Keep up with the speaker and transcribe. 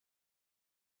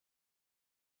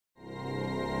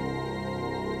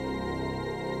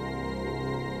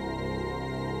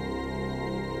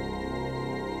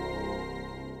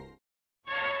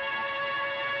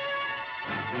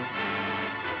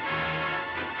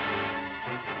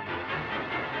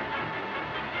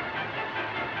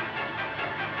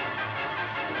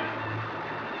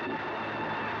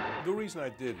reason I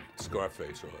did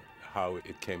Scarface, or how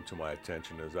it came to my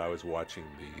attention, is I was watching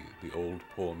the old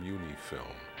Paul Muni film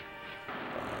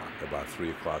about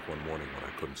 3 o'clock one morning when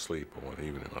I couldn't sleep, or one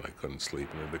evening when I couldn't sleep,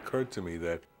 and it occurred to me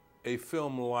that a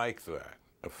film like that,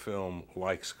 a film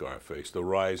like Scarface, the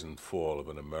rise and fall of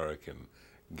an American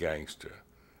gangster,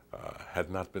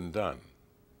 had not been done,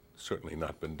 certainly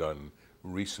not been done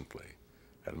recently.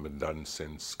 Hadn't been done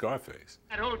since Scarface.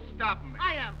 Who's stopping me?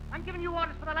 I am. I'm giving you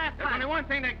orders for the last There's time. only one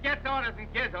thing that gets orders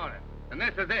and gives orders, and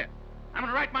this is it. I'm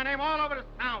gonna write my name all over this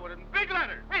town with it in big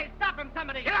letters. Hey, stop him,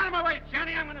 somebody. Get out of my way,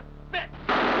 Johnny. I'm gonna spit.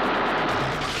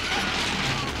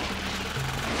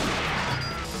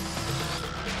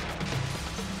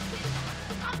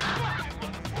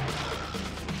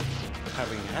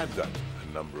 Having had done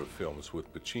a number of films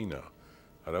with Pacino,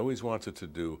 I'd always wanted to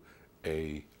do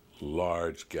a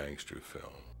large gangster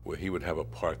film where he would have a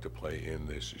part to play in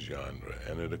this genre.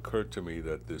 And it occurred to me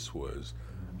that this was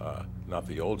not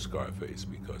the old Scarface,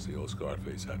 because the old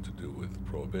Scarface had to do with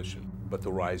Prohibition, but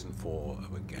the rise and fall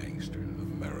of a gangster,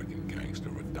 an American gangster,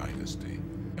 a dynasty.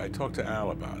 I talked to Al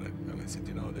about it, and I said,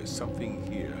 you know, there's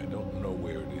something here. I don't know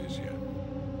where it is yet.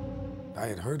 I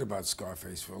had heard about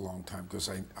Scarface for a long time because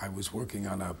I was working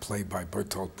on a play by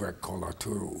Bertolt Brecht called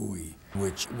Arturo Ui,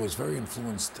 which was very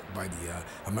influenced by the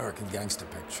American gangster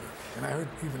picture. And I heard,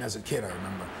 even as a kid, I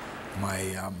remember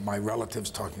my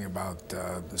relatives talking about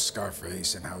the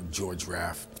Scarface and how George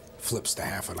Raft flips the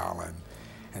 $50.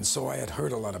 And so I had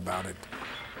heard a lot about it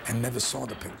and never saw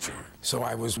the picture. So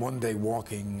I was one day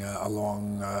walking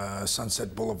along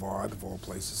Sunset Boulevard, of all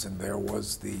places, and there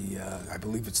was the, I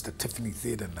believe it's the Tiffany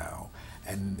Theater now,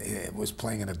 and it was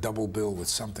playing in a double bill with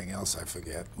something else, I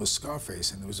forget. It was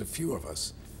Scarface, and there was a few of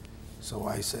us. So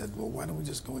I said, well, why don't we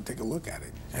just go and take a look at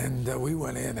it? And we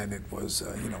went in, and it was,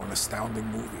 you know, an astounding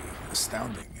movie,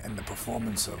 astounding. And the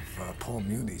performance of Paul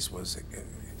Muniz was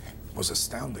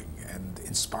astounding and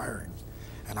inspiring.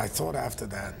 And I thought after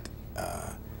that,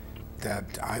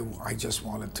 that I just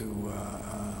wanted to,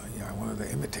 you know, I wanted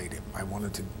to imitate him. I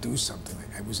wanted to do something.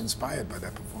 I was inspired by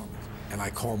that performance. And I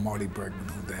called Marty Bregman,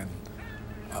 who then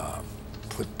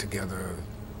put together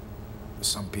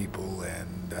some people,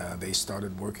 and they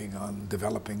started working on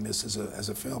developing this as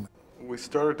a film. We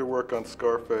started to work on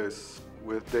Scarface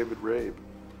with David Rabe.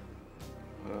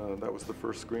 That was the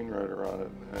first screenwriter on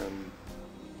it, and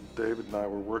David and I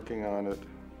were working on it,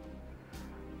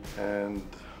 and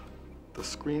the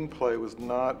screenplay was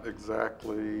not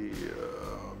exactly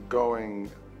going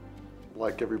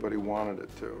like everybody wanted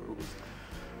it to.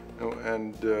 It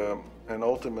was, and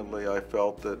ultimately I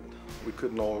felt that we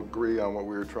couldn't all agree on what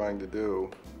we were trying to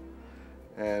do,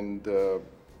 and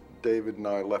David and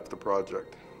I left the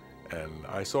project. And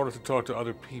I started to talk to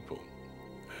other people,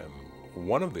 and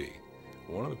one of the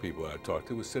people I talked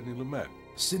to was Sidney Lumet.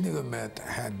 Sidney Lumet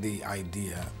had the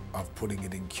idea of putting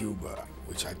it in Cuba,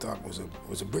 which I thought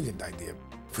was a brilliant idea.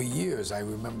 For years, I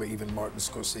remember even Martin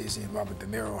Scorsese and Robert De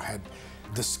Niro had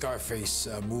the Scarface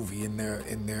movie in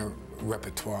their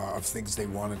repertoire of things they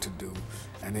wanted to do,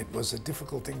 and it was a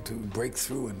difficult thing to break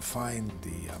through and find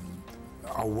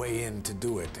our way in to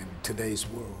do it in today's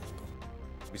world.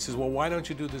 He says, well, why don't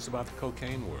you do this about the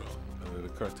cocaine world? And it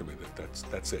occurred to me that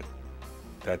that's it.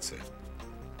 That's it.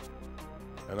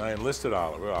 And I enlisted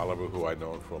Oliver, who I'd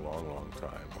known for a long, long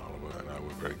time. Oliver and I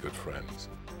were very good friends.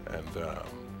 And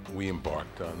we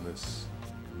embarked on this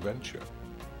venture,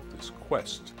 this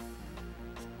quest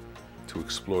to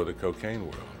explore the cocaine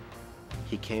world.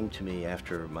 He came to me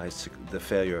after the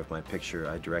failure of my picture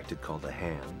I directed called The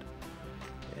Hand,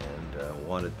 and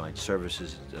wanted my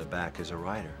services back as a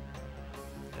writer.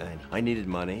 And I needed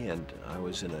money, and I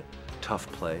was in a tough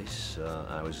place.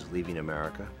 I was leaving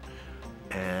America.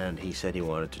 And he said he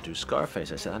wanted to do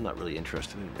Scarface. I said, I'm not really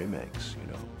interested in remakes,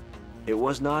 you know. It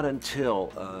was not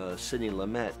until Sidney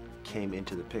Lumet came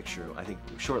into the picture, I think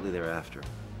shortly thereafter,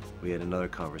 we had another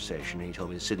conversation, and he told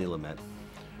me that Sidney Lumet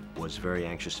was very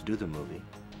anxious to do the movie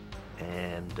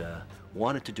and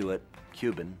wanted to do it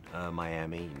Cuban,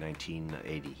 Miami,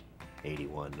 1980,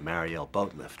 81, the Mariel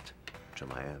boat lift to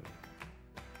Miami.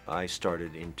 I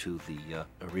started into the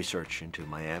research into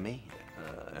Miami.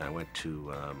 I went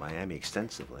to Miami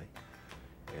extensively,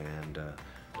 and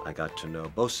I got to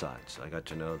know both sides. I got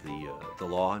to know the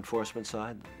law enforcement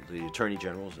side, the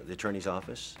attorney's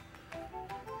office,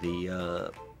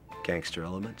 the gangster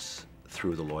elements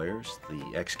through the lawyers,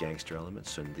 the ex-gangster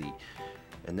elements, and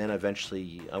then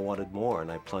eventually I wanted more,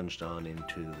 and I plunged on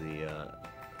into the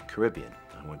Caribbean.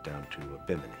 I went down to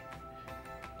Bimini.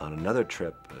 On another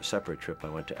trip, a separate trip, I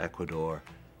went to Ecuador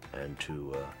and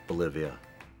to Bolivia.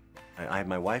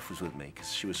 My wife was with me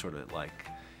because she was sort of like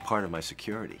part of my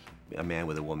security. a man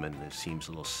with a woman seems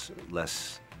a little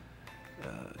less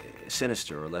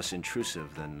sinister or less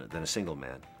intrusive than a single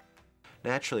man.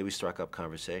 Naturally, we struck up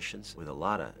conversations with a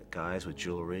lot of guys with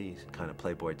jewelry, kind of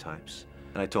playboy types.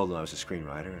 And I told them I was a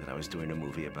screenwriter and I was doing a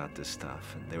movie about this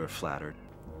stuff, and they were flattered.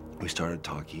 We started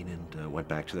talking and went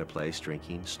back to their place,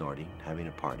 drinking, snorting, having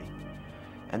a party.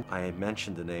 And I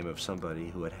mentioned the name of somebody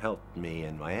who had helped me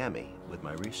in Miami with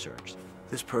my research.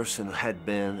 This person had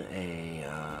been a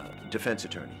defense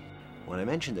attorney. When I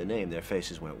mentioned the name, their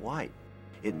faces went white.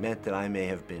 It meant that I may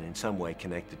have been in some way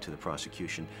connected to the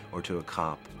prosecution or to a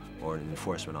cop or an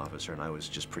enforcement officer, and I was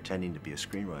just pretending to be a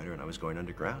screenwriter, and I was going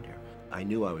underground here. I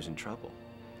knew I was in trouble.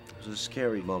 It was a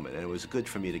scary moment, and it was good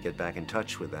for me to get back in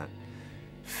touch with that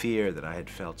fear that I had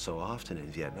felt so often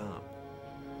in Vietnam.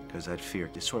 Because that fear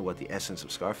is sort of what the essence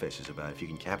of Scarface is about. If you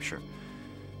can capture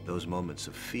those moments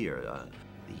of fear,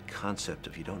 the concept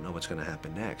of you don't know what's going to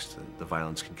happen next, the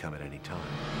violence can come at any time.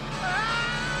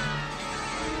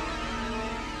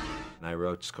 And I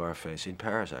wrote Scarface in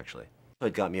Paris, actually.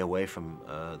 It got me away from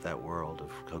that world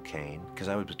of cocaine, because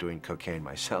I was doing cocaine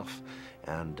myself,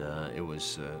 and it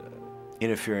was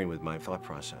interfering with my thought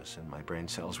process, and my brain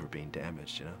cells were being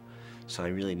damaged, you know? So I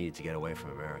really needed to get away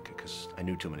from America, because I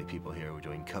knew too many people here were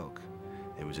doing coke.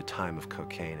 It was a time of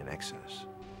cocaine and excess.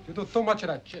 You do too much of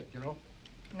that shit, you know?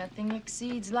 Nothing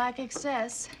exceeds like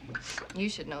excess. You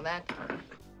should know that.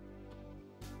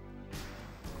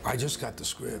 I just got the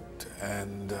script,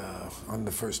 and on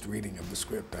the first reading of the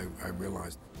script, I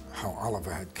realized how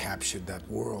Oliver had captured that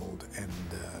world and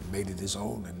made it his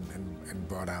own, and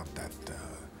brought out that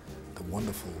the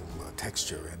wonderful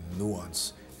texture and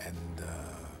nuance and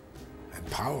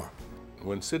power.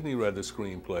 When Sidney read the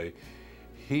screenplay,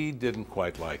 he didn't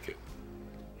quite like it.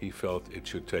 He felt it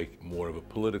should take more of a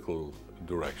political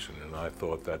direction, and I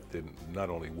thought that not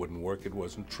only wouldn't work, it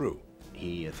wasn't true.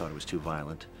 He thought it was too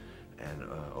violent and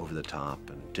over the top,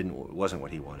 and wasn't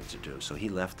what he wanted to do. So he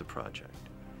left the project,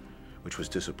 which was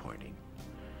disappointing.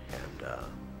 And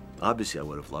obviously I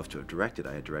would have loved to have directed.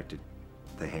 I had directed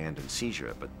The Hand and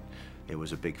Seizure, but it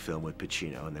was a big film with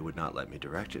Pacino, and they would not let me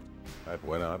direct it. I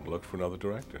went out and looked for another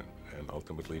director, and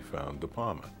ultimately found De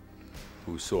Palma,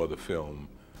 who saw the film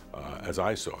as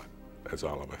I saw it, as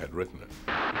Oliver had written it.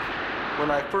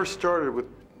 When I first started with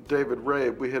David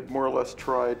Rabe, we had more or less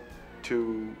tried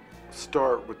to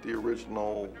start with the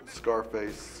original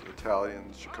Scarface, Italian,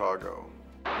 Chicago.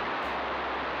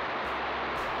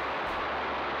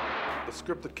 The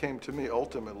script that came to me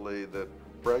ultimately that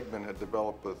Bregman had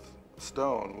developed with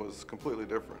Stone was completely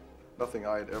different. Nothing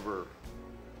I had ever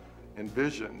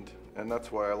envisioned, and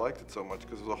that's why I liked it so much,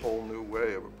 because it was a whole new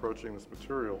way of approaching this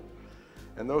material.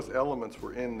 And those elements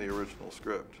were in the original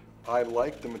script. I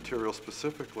liked the material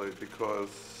specifically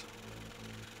because,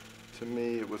 to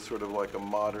me, it was sort of like a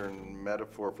modern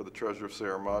metaphor for the treasure of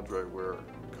Sierra Madre, where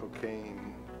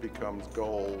cocaine becomes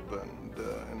gold,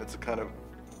 and it's a kind of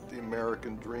the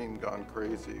American dream gone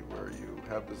crazy, where you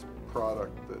have this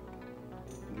product that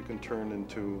you can turn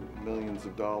into millions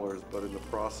of dollars, but in the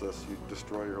process, you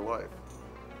destroy your life.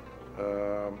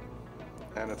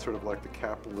 And it's sort of like the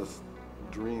capitalist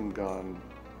dream gone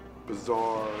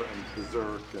bizarre and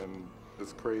berserk and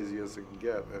as crazy as it can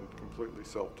get, and completely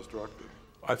self-destructive.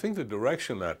 I think the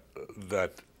direction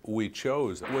that we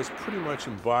chose was pretty much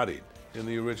embodied in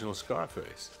the original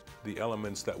Scarface. The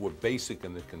elements that were basic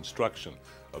in the construction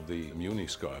of the Muni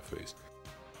Scarface.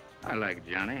 I like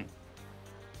Johnny,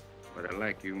 but I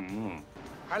like you more.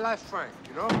 I like Frank,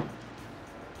 you know?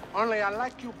 Only I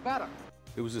like you better.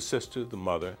 It was the sister, the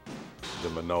mother, the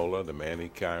Manola, the Manny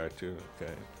character,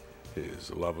 okay?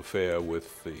 His love affair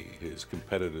with his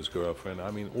competitor's girlfriend. I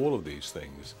mean, all of these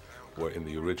things were in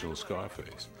the original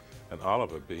Scarface. And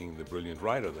Oliver, being the brilliant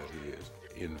writer that he is,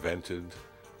 invented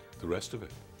the rest of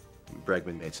it.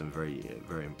 Bregman made some very,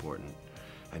 very important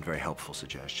and very helpful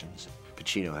suggestions.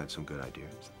 Pacino had some good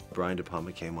ideas. Brian De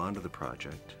Palma came onto the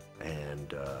project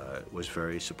and was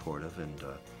very supportive. And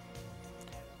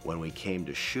when we came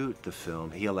to shoot the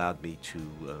film, he allowed me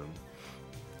to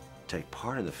take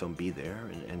part in the film, be there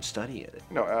and study it.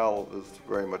 You know, Al is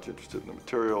very much interested in the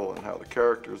material and how the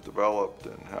characters developed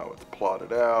and how it's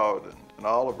plotted out. And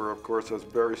Oliver, of course, has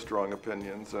very strong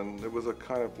opinions, and it was a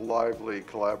kind of lively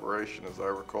collaboration, as I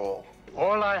recall.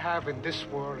 All I have in this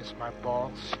world is my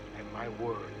balls and my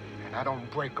word, and I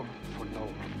don't break them for no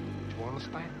one. Do you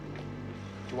understand?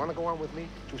 Do you want to go on with me?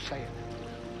 You say it.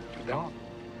 You don't?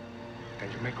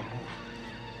 Then you make a move.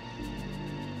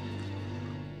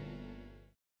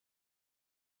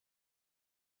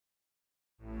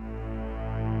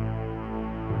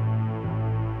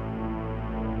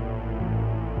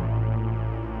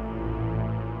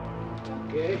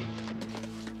 Okay.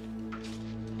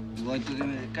 going to give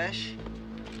me the cash?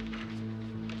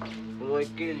 Or do I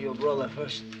kill your brother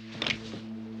first?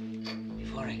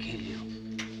 Before I kill you.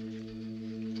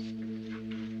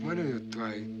 Why don't you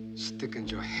try sticking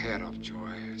your head up your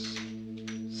ass?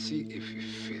 See if it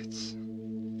fits.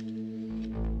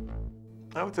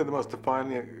 I would say the most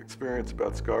defining experience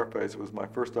about Scarface was my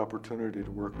first opportunity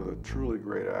to work with a truly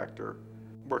great actor.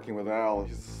 Working with Al,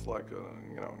 he's like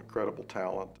an incredible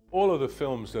talent. All of the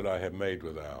films that I have made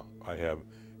with Al, I have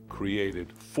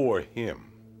created for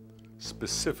him,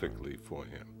 specifically for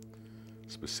him,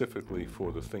 specifically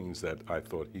for the things that I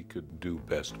thought he could do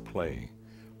best playing.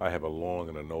 I have a long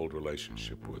and an old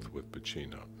relationship with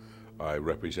Pacino. I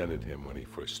represented him when he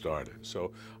first started.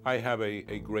 So I have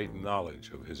a great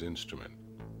knowledge of his instrument,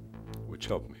 which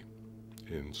helped me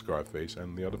in Scarface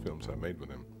and the other films I made with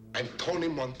him. I'm Tony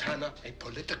Montana, a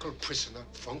political prisoner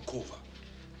from Cuba.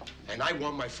 And I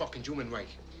want my fucking human right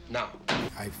now.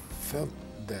 I felt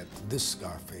that this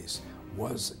Scarface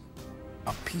was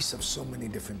a piece of so many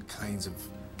different kinds of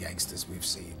gangsters we've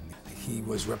seen. He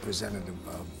was representative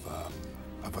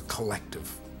of a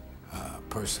collective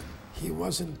person. He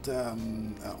wasn't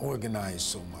organized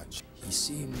so much. He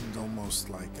seemed almost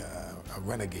like a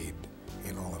renegade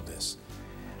in all of this.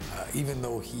 Even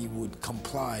though he would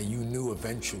comply, you knew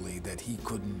eventually that he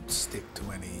couldn't stick to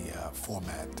any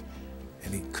format,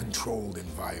 any controlled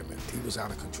environment. He was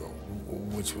out of control,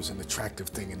 which was an attractive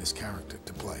thing in his character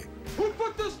to play. Who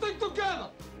put this thing together?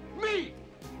 Me!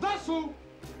 That's who!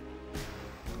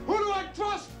 Who do I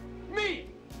trust? Me!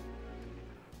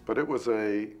 But it was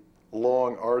a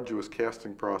long, arduous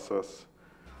casting process.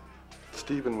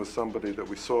 Steven was somebody that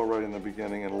we saw right in the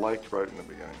beginning and liked right in the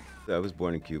beginning. I was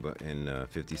born in Cuba in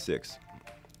 '56.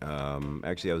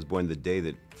 Actually, I was born the day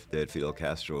that Fidel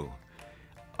Castro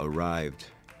arrived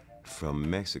from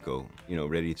Mexico,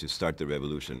 ready to start the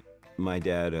revolution. My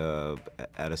dad,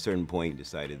 at a certain point,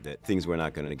 decided that things were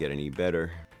not going to get any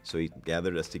better. So he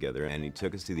gathered us together and he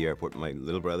took us to the airport, my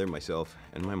little brother, myself,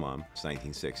 and my mom. It's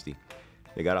 1960.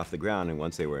 They got off the ground, and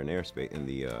once they were in airspace, in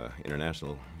the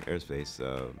international airspace,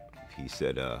 he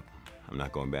said, I'm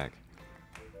not going back.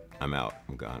 I'm out,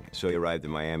 I'm gone. So he arrived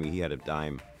in Miami. He had a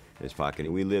dime in his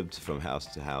pocket. We lived from house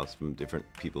to house, from different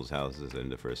people's houses in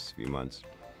the first few months,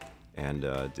 and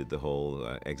did the whole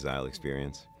exile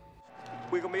experience.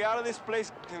 We're gonna be out of this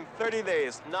place in 30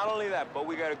 days. Not only that, but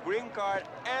we got a green card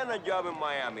and a job in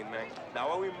Miami, man. Now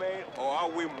are we made, or are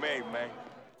we made, man?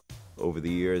 Over the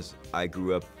years, I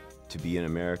grew up to be an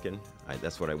American.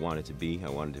 That's what I wanted to be. I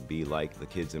wanted to be like the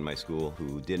kids in my school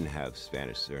who didn't have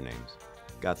Spanish surnames.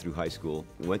 Got through high school,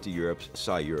 went to Europe,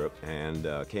 saw Europe, and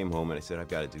came home and I said, I've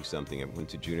got to do something. I went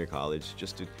to junior college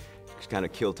just to kind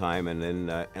of kill time, and then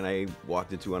and I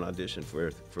walked into an audition for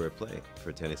a play, for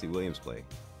a Tennessee Williams play.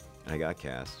 And I got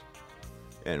cast.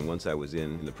 And once I was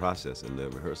in the process, in the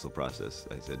rehearsal process,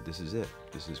 I said, this is it.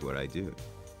 This is what I do.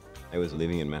 I was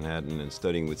living in Manhattan and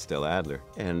studying with Stella Adler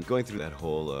and going through that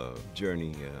whole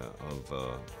journey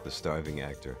of the starving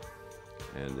actor.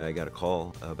 And I got a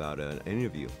call about an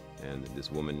interview. And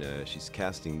this woman, she's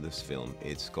casting this film.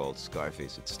 It's called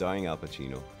Scarface. It's starring Al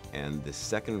Pacino. And the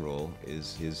second role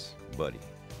is his buddy.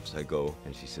 So I go,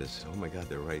 and she says, oh my God,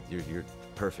 they're right. You're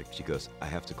perfect. She goes, I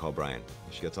have to call Brian.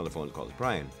 She gets on the phone and calls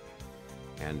Brian.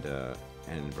 And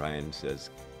Brian says,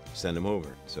 send him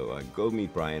over. So I go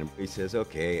meet Brian. He says,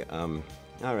 okay,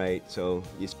 all right, so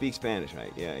you speak Spanish,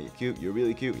 right? Yeah, you're cute. You're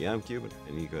really cute. Yeah, I'm Cuban.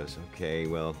 And he goes, okay,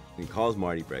 well, he calls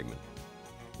Marty Bregman.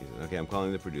 He says, okay, I'm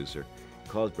calling the producer.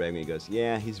 Calls Bregman, he goes,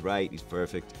 yeah, he's right, he's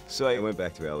perfect. So I went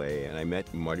back to LA and I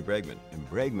met Marty Bregman. And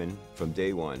Bregman, from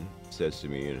day one, says to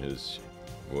me in his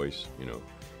voice,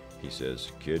 he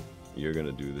says, kid, you're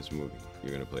gonna do this movie.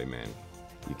 You're gonna play Manny.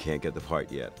 You can't get the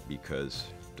part yet because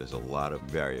there's a lot of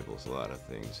variables, a lot of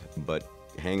things. But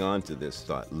hang on to this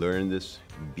thought, learn this,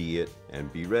 be it,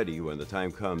 and be ready when the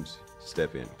time comes,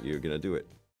 step in, you're gonna do it.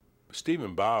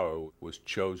 Stephen Bauer was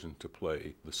chosen to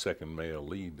play the second male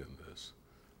lead in this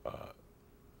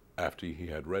after he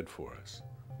had read for us.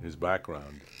 His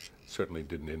background certainly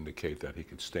didn't indicate that he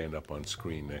could stand up on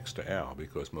screen next to Al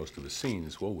because most of the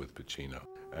scenes were with Pacino.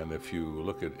 And if you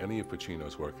look at any of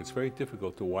Pacino's work, it's very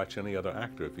difficult to watch any other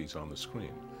actor if he's on the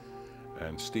screen.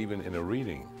 And Stephen, in a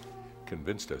reading,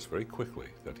 convinced us very quickly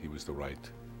that he was the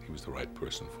right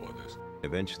person for this.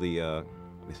 Eventually,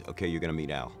 we said, okay, you're gonna meet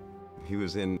Al. He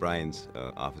was in Brian's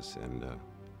office, and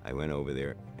I went over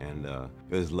there, and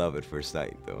it was love at first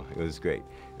sight, though. It was great.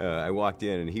 I walked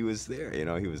in, and he was there,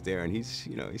 he was there, and he's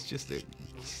just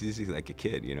he's like a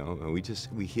kid, and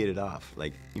we hit it off,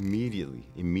 like,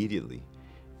 immediately.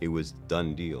 It was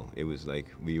done deal. It was like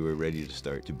we were ready to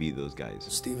start to be those guys.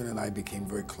 Stephen and I became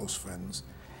very close friends,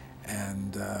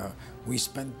 And we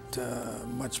spent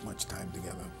much time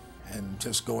together and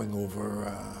just going over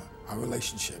our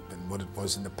relationship and what it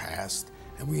was in the past.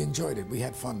 And we enjoyed it. We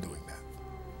had fun doing that,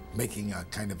 making a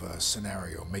kind of a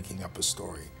scenario, making up a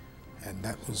story. And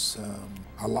that was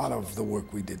a lot of the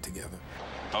work we did together.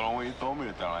 Told him when you told me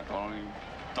to tell him.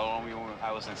 Told him when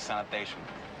I was in sanitation.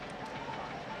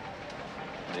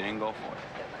 They didn't go for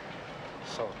it.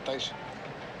 Sanitation?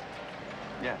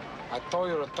 Yeah. I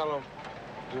told you to tell him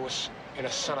you was in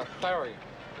a sanitarium,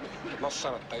 not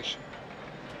sanitation.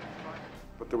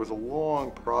 But there was a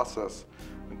long process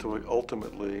until we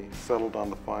ultimately settled on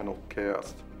the final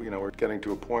cast. You know, we're getting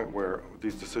to a point where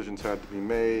these decisions had to be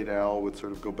made. Al would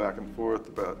sort of go back and forth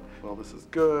about, well, this is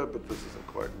good, but this isn't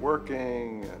quite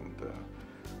working. And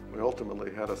we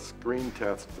ultimately had a screen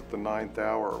test at the 9th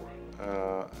hour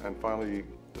and finally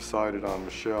decided on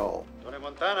Michelle. Tony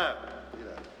Montana.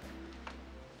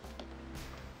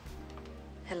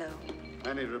 Hello.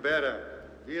 Annie Rivera.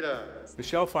 Ida.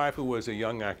 Michelle Pfeiffer was a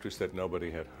young actress that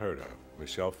nobody had heard of.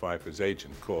 Michelle Pfeiffer's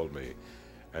agent called me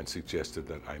and suggested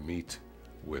that I meet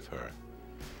with her.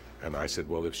 And I said,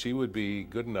 well, if she would be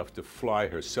good enough to fly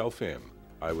herself in,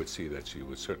 I would see that she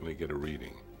would certainly get a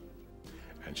reading.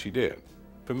 And she did.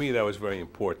 For me, that was very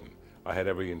important. I had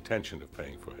every intention of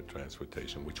paying for her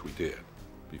transportation, which we did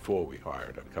before we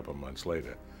hired her a couple of months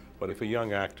later. But if a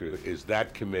young actor is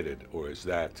that committed or is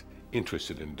that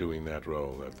interested in doing that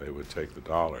role, that they would take the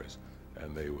dollars,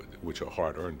 and they would, which are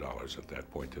hard-earned dollars at that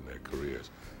point in their careers,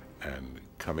 and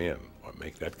come in or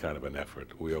make that kind of an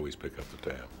effort, we always pick up the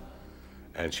tab.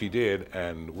 And she did,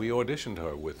 and we auditioned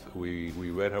her we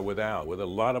read her with Al, with a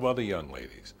lot of other young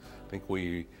ladies. I think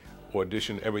we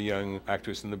auditioned every young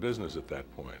actress in the business at that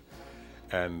point.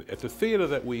 And at the theater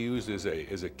that we used as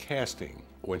a casting,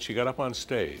 when she got up on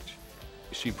stage,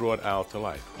 she brought Al to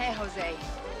life. Hey, Jose.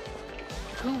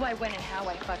 Who I went and how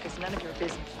I fuck is none of your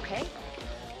business, okay?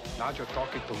 Now you're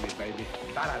talking to me, baby.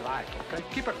 That I like, okay?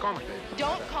 Keep it coming, baby.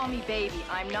 Don't call me baby.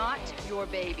 I'm not your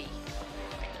baby.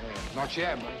 Not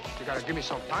yet, man. You gotta give me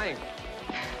some time.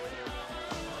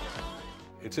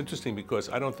 It's interesting because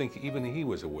I don't think even he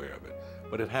was aware of it,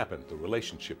 but it happened. The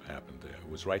relationship happened there.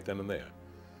 It was right then and there.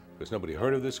 Because nobody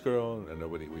heard of this girl, and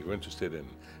we were interested in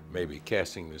maybe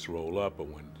casting this role up, but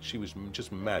when she was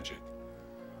just magic.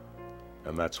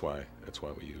 And that's why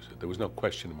we use it. There was no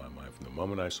question in my mind from the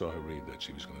moment I saw her read that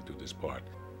she was going to do this part.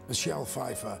 Michelle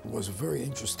Pfeiffer was very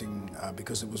interesting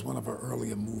because it was one of her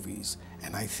earlier movies,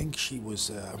 and I think she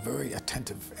was very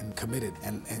attentive and committed,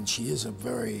 and she is a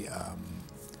very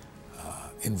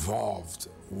involved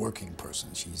working person.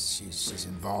 She's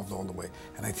involved all the way.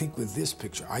 And I think with this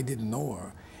picture, I didn't know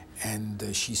her, and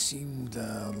she seemed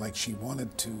like she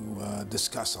wanted to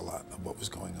discuss a lot of what was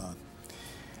going on.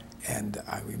 And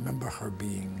I remember her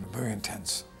being very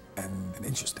intense and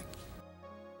interesting.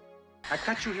 I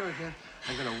catch you here again,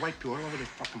 I'm gonna wipe you all over the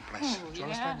fucking place. Oh, Do you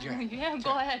understand? Yeah,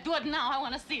 go ahead. Do it now. I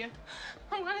want to see it.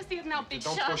 I want to see it now, big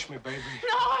shot. Don't push me, baby.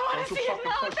 No, I want to see it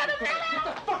now. Get the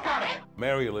fuck out of here!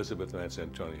 Mary Elizabeth Vance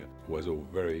Antonia was a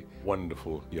very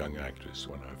wonderful young actress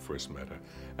when I first met her.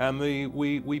 And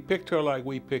we picked her like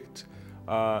we picked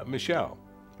Michelle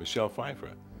Pfeiffer.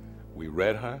 We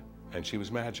read her, and she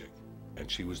was magic. And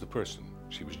she was the person.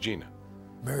 She was Gina.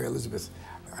 Mary Elizabeth,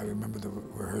 I remember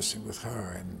rehearsing with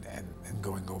her and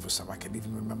going over some. I can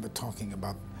even remember talking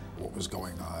about what was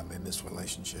going on in this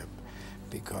relationship,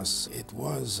 because it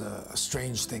was a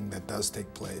strange thing that does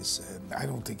take place, and I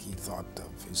don't think he thought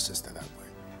of his sister that way.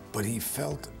 But he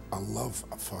felt a love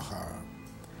for her,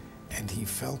 and he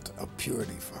felt a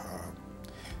purity for her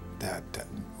that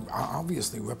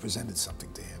obviously represented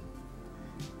something to him.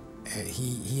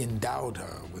 He endowed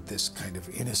her with this kind of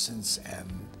innocence and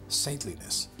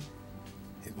saintliness.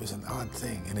 It was an odd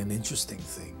thing and an interesting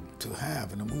thing to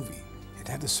have in a movie. It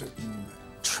had a certain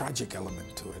tragic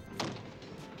element to it.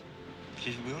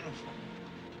 She's beautiful.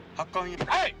 How come you...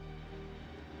 Hey!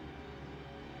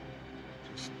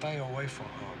 Stay away from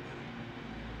her, man.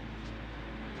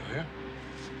 You hear?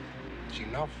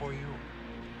 She's not for you.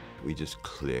 We just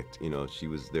clicked, you know. She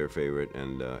was their favorite,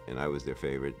 and I was their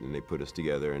favorite, and they put us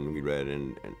together, and we read,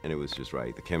 and it was just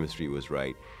right. The chemistry was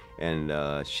right,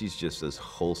 and she's just as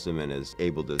wholesome and as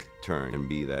able to turn and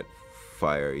be that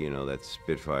fire, you know, that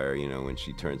spitfire, you know, when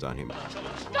she turns on him. Got some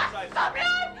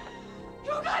nerve!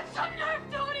 You got some nerve,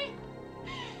 Tony!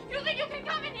 You think you can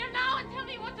come in here now and tell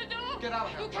me what to do? Get out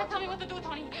of here. You can't tell me what to do,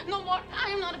 Tony. No more. I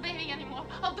am not a baby anymore.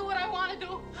 I'll do what I want to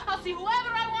do. I'll see whoever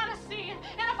I want to see. And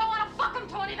if I want to fuck him,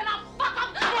 Tony, then I'll fuck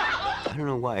him. I don't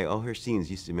know why. All her scenes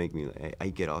used to make me, I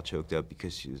get all choked up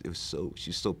because she's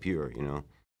so pure, you know.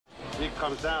 It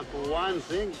comes down to one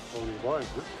thing, Tony boy.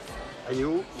 Huh? And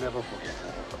you never forget.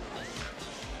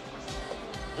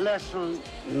 Lesson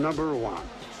number 1.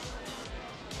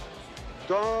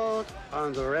 Don't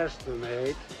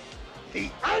underestimate the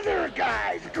other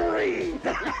guy's greed.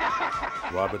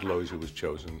 Robert Loggia was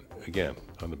chosen, again,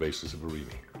 on the basis of a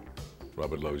reading.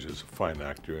 Robert Loggia is a fine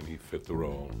actor, and he fit the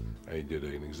role, and he did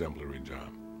an exemplary job.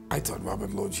 I thought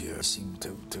Robert Loggia seemed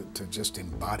to just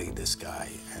embody this guy,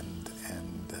 and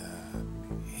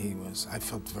he was, I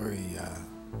felt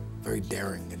very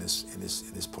daring in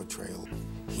his portrayal.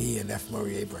 He and F.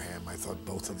 Murray Abraham, I thought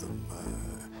both of them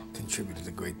contributed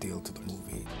a great deal to the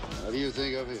movie. How do you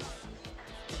think of him?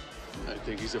 I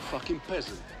think he's a fucking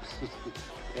peasant.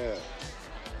 Yeah.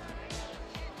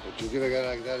 But you get a guy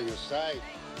like that on your side,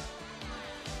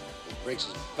 it breaks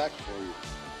his back for you.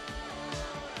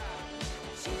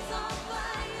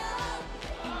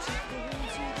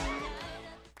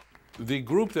 The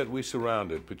group that we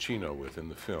surrounded Pacino with in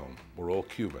the film were all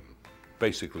Cuban,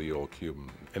 basically all Cuban.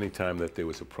 Anytime that there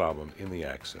was a problem in the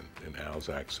accent, in Al's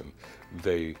accent,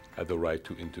 they had the right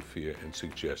to interfere and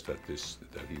suggest that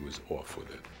he was off with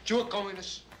it. You a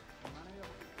communist?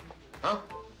 Huh?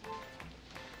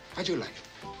 How'd you like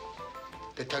it?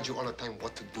 They tell you all the time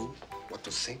what to do, what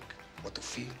to think, what to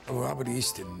feel. Robert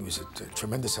Easton was a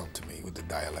tremendous help to me with the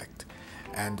dialect,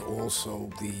 and also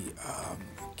the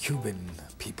Cuban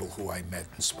people who I met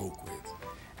and spoke with,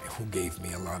 who gave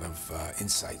me a lot of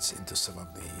insights into some of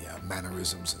the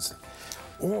mannerisms and stuff,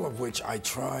 all of which I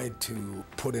tried to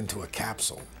put into a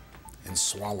capsule and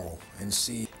swallow and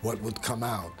see what would come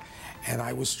out. And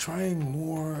I was trying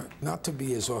more not to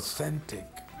be as authentic,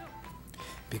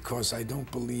 because I don't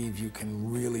believe you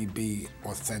can really be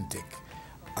authentic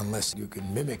unless you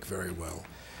can mimic very well.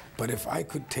 But if I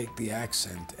could take the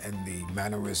accent and the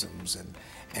mannerisms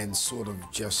and sort of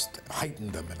just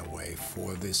heighten them in a way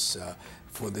for this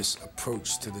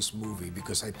approach to this movie,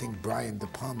 because I think Brian De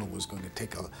Palma was going to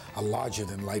take a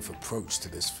larger-than-life approach to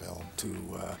this film, to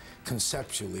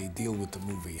conceptually deal with the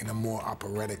movie in a more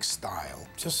operatic style,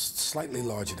 just slightly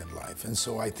larger than life. And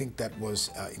so I think that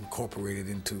was incorporated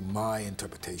into my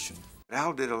interpretation.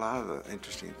 Al did a lot of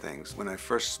interesting things. When I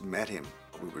first met him,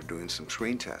 we were doing some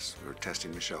screen tests. We were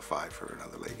testing Michelle Pfeiffer and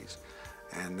other ladies.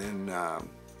 And then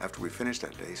after we finished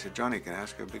that day, he said, "Johnny, can I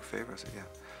ask you a big favor?" I said, "Yeah."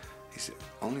 He said,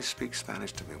 "Only speak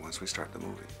Spanish to me once we start the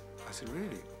movie." I said,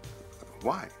 "Really?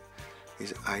 Why?" He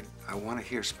said, I want to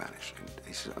hear Spanish. And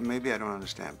he said, "Maybe I don't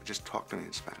understand, but just talk to me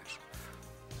in Spanish."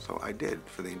 So I did.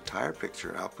 For the entire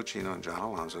picture, Al Pacino and John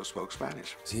Alonzo spoke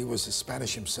Spanish. He was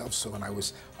Spanish himself, so when I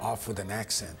was off with an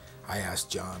accent, I asked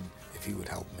John if he would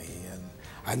help me, and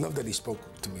I love that he spoke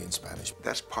to me in Spanish.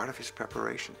 That's part of his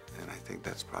preparation, and I think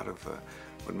that's part of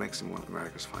what makes him one of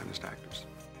America's finest actors.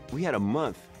 We had a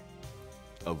month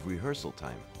of rehearsal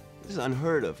time. This is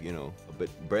unheard of, you know, but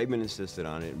Bregman insisted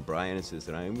on it, and Brian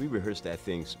insisted on it, and we rehearsed that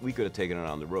thing. We could have taken it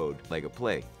on the road like a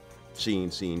play.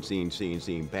 Scene, scene, scene, scene,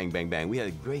 scene, bang, bang, bang. We had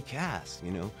a great cast,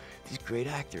 you know, these great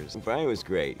actors. And Brian was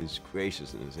great, his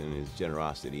graciousness and his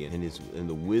generosity and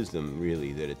the wisdom,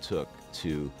 really, that it took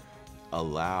to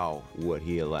allow what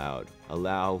he allowed,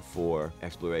 allow for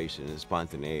exploration and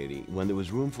spontaneity when there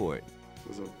was room for it. It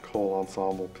was a whole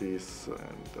ensemble piece,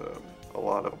 and a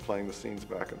lot of playing the scenes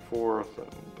back and forth, and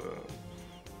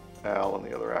Al and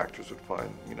the other actors would find,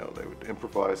 you know, they would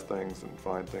improvise things and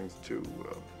find things to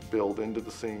build into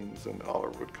the scenes, and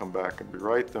Oliver would come back and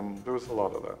rewrite them. There was a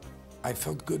lot of that. I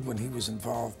felt good when he was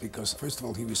involved because, first of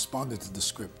all, he responded to the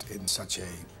script in such a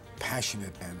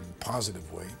passionate and positive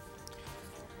way.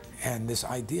 And this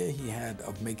idea he had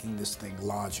of making this thing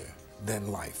larger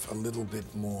than life, a little bit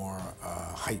more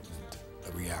heightened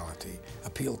reality,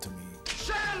 appealed to me.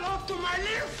 Say hello to my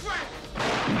little friend!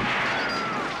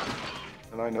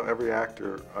 And I know every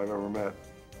actor I've ever met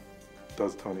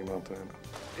does Tony Montana.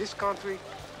 This country,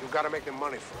 you gotta make the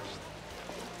money first.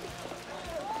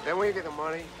 Then when you get the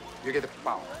money, you get the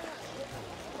power.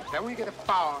 Then when you get the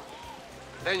power,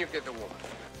 then you get the woman.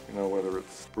 You know, whether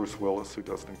it's Bruce Willis, who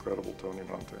does an incredible Tony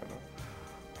Montana,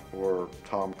 or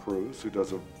Tom Cruise, who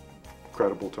does an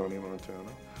incredible Tony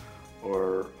Montana,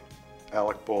 or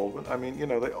Alec Baldwin. I mean, you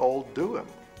know, they all do him.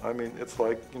 I mean, it's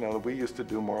like, you know, we used to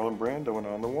do Marlon Brando and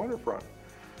On the Waterfront.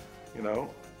 You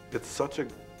know, it's such an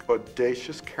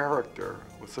audacious character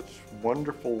with such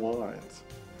wonderful lines.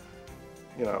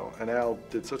 You know, and Al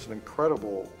did such an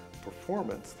incredible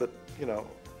performance that, you know,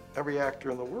 every actor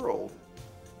in the world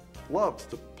loves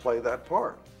to play that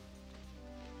part.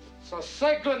 So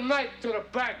say good night to the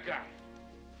bad guy.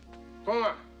 Come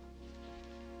on.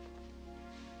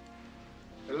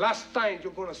 The last time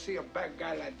you're gonna see a bad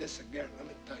guy like this again, let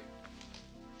me tell you.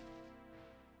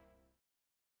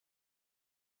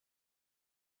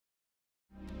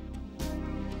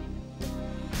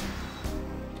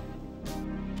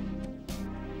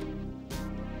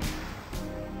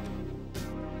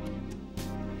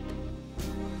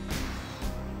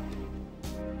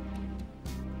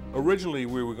 Originally,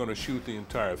 we were going to shoot the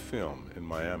entire film in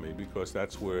Miami because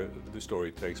that's where the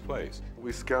story takes place.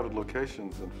 We scouted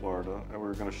locations in Florida, and we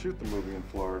were going to shoot the movie in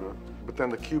Florida. But then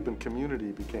the Cuban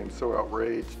community became so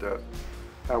outraged at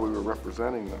how we were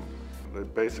representing them, they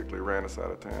basically ran us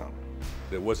out of town.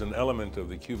 There was an element of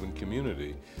the Cuban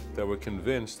community that were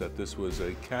convinced that this was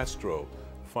a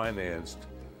Castro-financed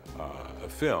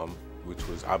film, which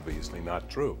was obviously not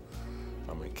true.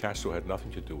 I mean, Castro had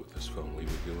nothing to do with this film. We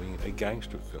were doing a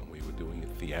gangster film. We were doing a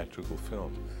theatrical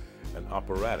film, an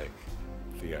operatic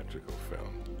theatrical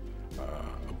film.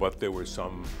 But there were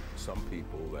some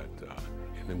people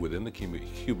that, within the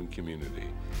Cuban community,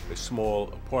 a small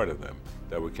part of them,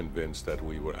 that were convinced that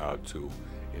we were out to,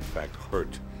 in fact,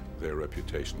 hurt their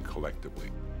reputation collectively.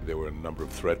 There were a number of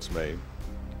threats made,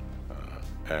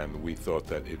 and we thought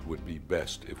that it would be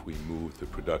best if we moved the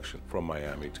production from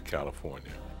Miami to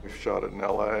California. We shot it in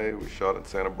LA, we shot it in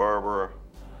Santa Barbara,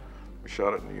 we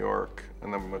shot it in New York,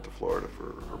 and then we went to Florida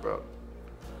for about,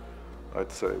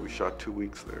 I'd say we shot 2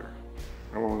 weeks there.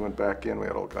 And when we went back in, we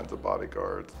had all kinds of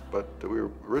bodyguards, but we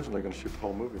were originally going to shoot the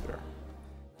whole movie there.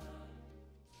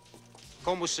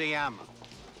 ¿Cómo se llama?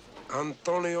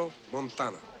 Antonio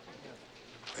Montana.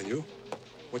 And you?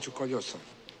 What you call yourself?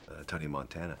 Tony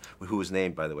Montana, who was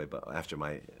named, by the way, after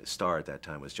my star at that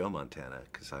time was Joe Montana,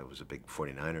 because I was a big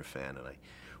 49er fan, and I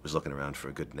was looking around for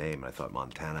a good name, and I thought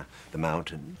Montana, the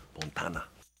mountain, Montana.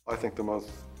 I think the most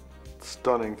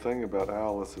stunning thing about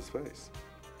Al is his face.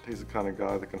 He's the kind of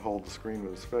guy that can hold the screen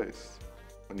with his face.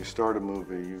 When you start a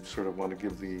movie, you sort of want to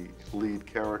give the lead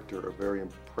character a very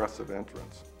impressive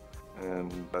entrance.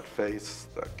 And that face,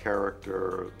 that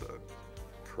character, the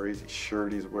crazy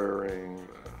shirt he's wearing,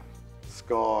 the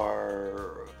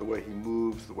scar, the way he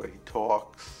moves, the way he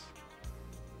talks,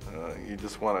 you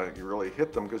just want to really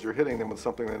hit them because you're hitting them with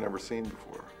something they've never seen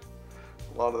before.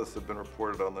 A lot of this had been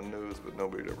reported on the news, but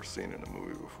nobody had ever seen it in a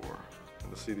movie before.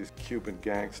 And to see these Cuban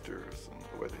gangsters and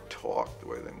the way they talked, the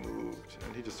way they moved,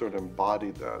 and he just sort of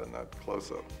embodied that in that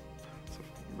close-up. It's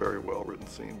a very well-written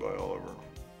scene by Oliver.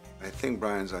 I think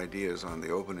Brian's ideas on the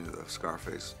opening of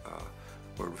Scarface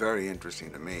were very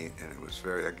interesting to me, and it was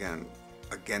very, again,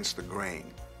 against the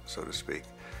grain, so to speak.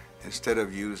 Instead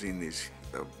of using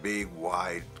a big,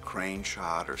 wide crane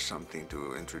shot or something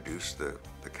to introduce the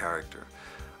character,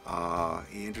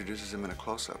 he introduces him in a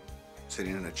close-up,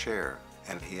 sitting in a chair,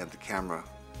 and he had the camera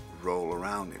roll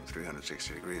around him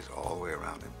 360 degrees all the way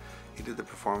around him. He did the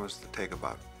performance to take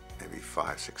about maybe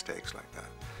 5, 6 takes like that,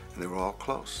 and they were all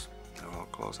close. They were all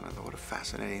close, and I thought, what a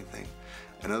fascinating thing.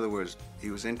 In other words,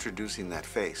 he was introducing that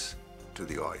face to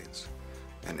the audience,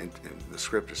 and the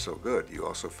script is so good, you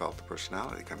also felt the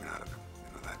personality coming out of him.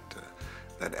 You know,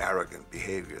 that arrogant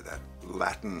behavior, that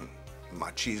Latin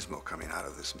machismo coming out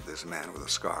of this man with a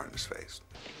scar on his face.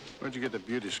 Where'd you get the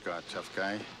beauty scar, tough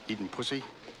guy? Eating pussy?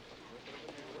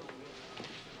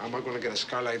 How am I going to get a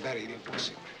scar like that eating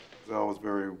pussy? Al was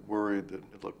very worried that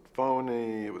it looked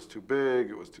phony, it was too big,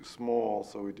 it was too small,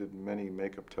 so we did many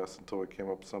makeup tests until we came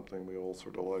up with something we all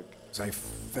sort of liked. I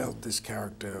felt this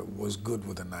character was good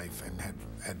with a knife and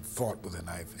had fought with a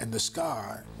knife. And the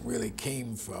scar really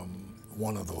came from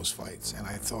one of those fights, and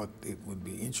I thought it would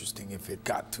be interesting if it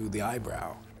got through the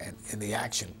eyebrow, and the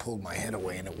action pulled my head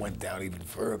away and it went down even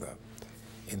further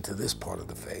into this part of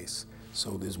the face.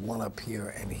 So there's one up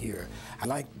here and here. I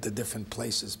like the different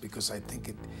places because I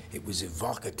think it was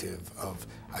evocative of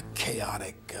a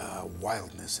chaotic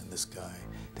wildness in this guy,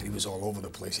 that he was all over the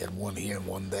place. He had one here and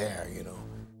one there, you know.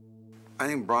 I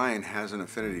think Brian has an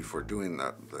affinity for doing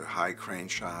the high crane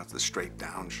shots, the straight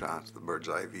down shots, the bird's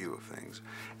eye view of things.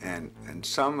 And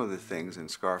some of the things in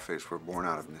Scarface were born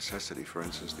out of necessity. For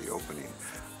instance, the opening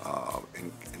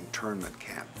internment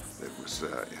camp that was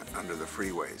under the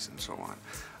freeways and so on.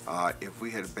 If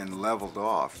we had been leveled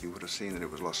off, you would have seen that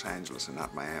it was Los Angeles and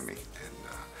not Miami. And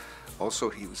also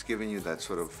he was giving you that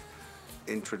sort of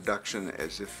introduction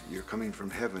as if you're coming from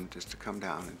heaven just to come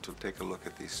down and to take a look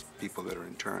at these people that are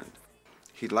interned.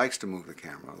 He likes to move the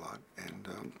camera a lot,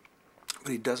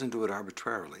 but he doesn't do it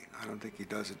arbitrarily. I don't think he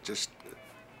does it just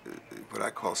what I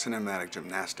call cinematic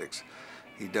gymnastics.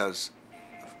 He does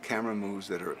camera moves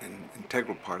that are an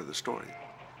integral part of the story.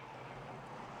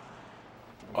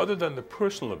 Other than the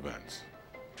personal events,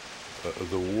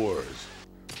 the wars,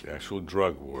 the actual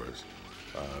drug wars,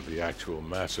 the actual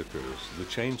massacres, the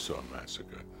Chainsaw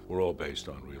Massacre, were all based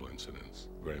on real incidents,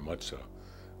 very much so.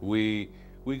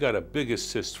 We got a big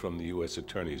assist from the U.S.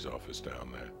 Attorney's Office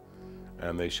down there,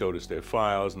 and they showed us their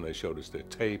files, and they showed us their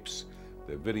tapes,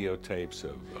 their videotapes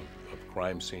of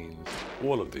crime scenes,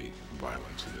 all of the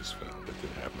violence in this film that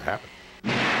didn't happen.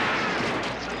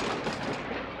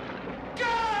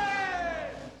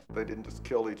 They didn't just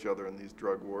kill each other in these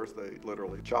drug wars. They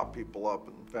literally chopped people up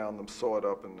and found them sawed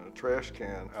up in a trash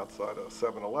can outside a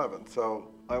 7-Eleven. So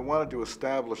I wanted to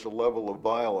establish a level of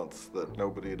violence that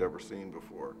nobody had ever seen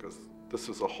before, because this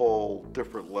is a whole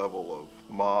different level of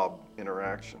mob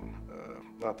interaction.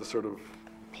 Not the sort of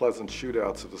pleasant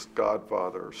shootouts of this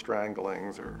Godfather or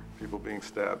stranglings or people being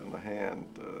stabbed in the hand.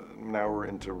 Now we're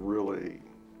into really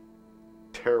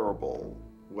terrible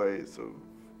ways of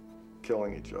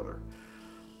killing each other.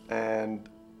 And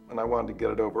I wanted to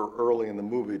get it over early in the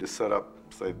movie to set up,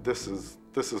 say, this is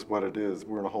what it is.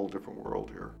 We're in a whole different world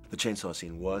here. The chainsaw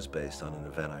scene was based on an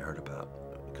event I heard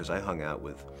about, because I hung out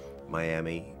with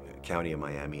Miami, County of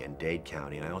Miami, and Dade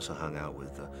County, and I also hung out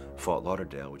with Fort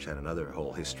Lauderdale, which had another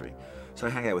whole history. So I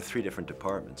hung out with 3 different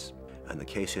departments, and the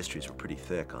case histories were pretty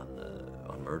thick on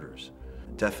murders.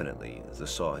 Definitely, the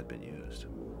saw had been used.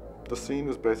 The scene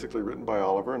was basically written by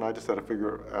Oliver, and I just had to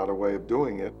figure out a way of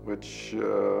doing it, which,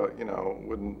 you know,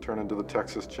 wouldn't turn into the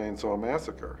Texas Chainsaw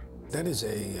Massacre. That is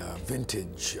a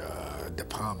vintage De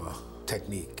Palma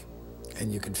technique,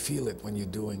 and you can feel it when you're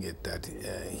doing it, that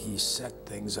he set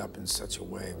things up in such a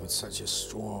way with such a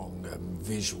strong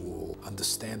visual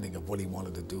understanding of what he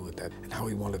wanted to do with that and how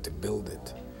he wanted to build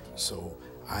it. So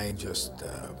I just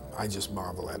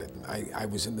marvel at it. I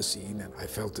was in the scene, and I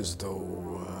felt as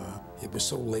though it was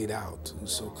so laid out and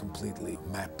so completely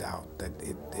mapped out that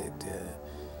it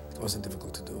wasn't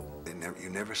difficult to do. You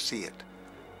never see it.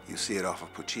 You see it off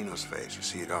of Pacino's face, you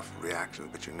see it off of reactions,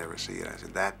 but you never see it. I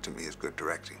said, that to me is good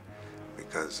directing,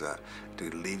 because to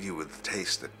leave you with the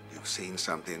taste that you've seen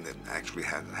something that actually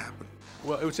hadn't happened.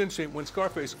 Well, it was interesting, when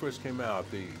Scarface first came out,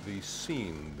 the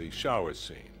scene, the shower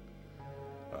scene,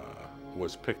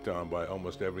 was picked on by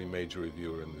almost every major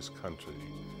reviewer in this country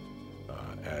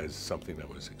as something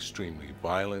that was extremely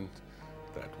violent,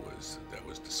 that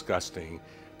was disgusting.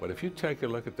 But if you take a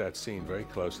look at that scene very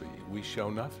closely, we show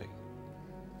nothing.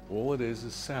 All it is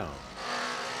sound.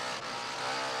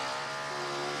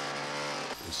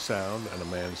 There's sound and a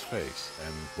man's face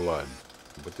and blood.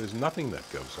 But there's nothing that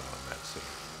goes on in that scene.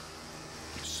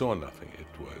 You saw nothing.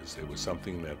 It was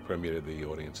something that permeated the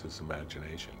audience's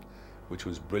imagination, which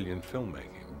was brilliant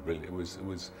filmmaking. It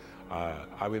was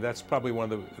I mean, that's probably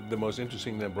one of the most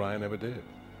interesting that Brian ever did.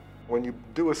 When you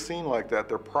do a scene like that,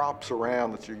 there are props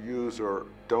around that you use or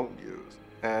don't use.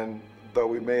 And though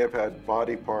we may have had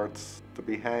body parts to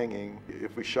be hanging,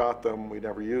 if we shot them, we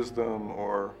never used them,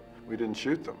 or we didn't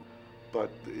shoot them.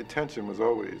 But the intention was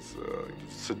always to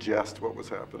suggest what was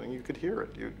happening. You could hear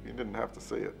it. You didn't have to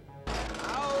see it.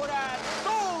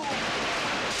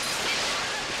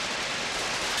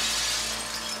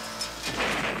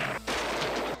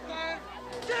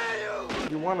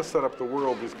 You want to set up the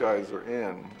world these guys are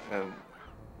in, and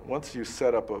once you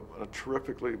set up a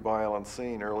terrifically violent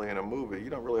scene early in a movie, you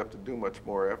don't really have to do much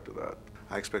more after that.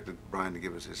 I expected Brian to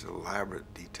give us his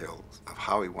elaborate details of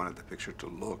how he wanted the picture to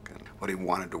look and what he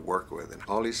wanted to work with. And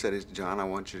all he said is, John, I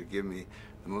want you to give me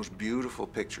the most beautiful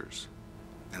pictures,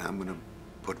 and I'm going to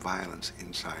put violence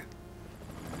inside.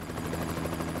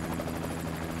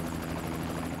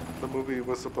 The movie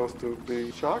was supposed to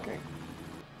be shocking.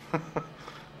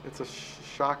 It's a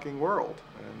shocking world,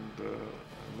 and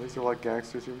these are like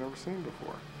gangsters you've never seen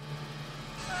before.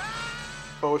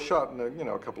 Well, it was shot in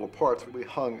a couple of parts. We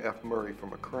hung F. Murray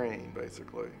from a crane,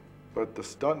 basically. But the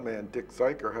stuntman, Dick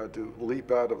Zeiker, had to leap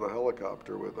out of the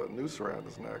helicopter with a noose around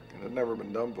his neck, and it had never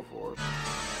been done before.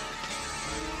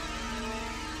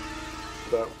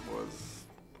 That was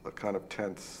a kind of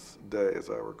tense day, as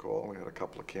I recall. We had a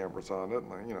couple of cameras on it,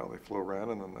 and they flew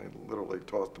around, and then they literally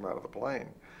tossed him out of the plane.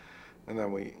 And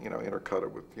then we, intercut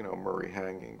it with, Murray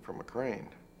hanging from a crane.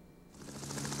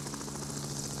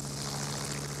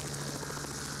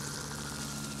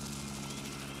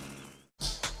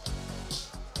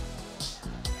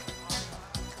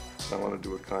 I want to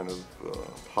do a kind of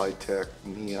high-tech,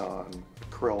 neon,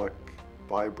 acrylic,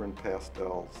 vibrant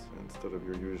pastels instead of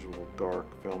your usual dark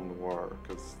film noir,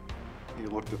 because you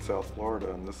looked at South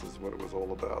Florida and this is what it was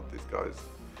all about. These guys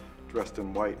dressed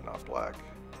in white, not black.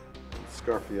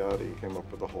 Scarfiati came up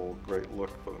with a whole great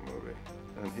look for the movie,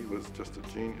 and he was just a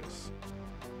genius.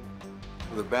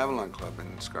 The Babylon Club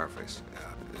in Scarface,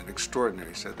 an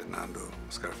extraordinary set that Nando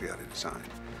Scarfiati designed.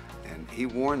 And he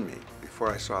warned me before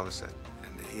I saw the set.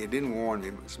 And he didn't warn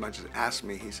me as much as asked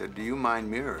me, he said, do you mind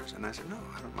mirrors? And I said, no,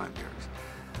 I don't mind mirrors.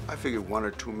 I figured 1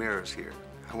 or 2 mirrors here.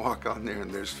 I walk on there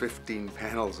and there's 15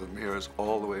 panels of mirrors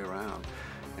all the way around.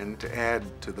 And to add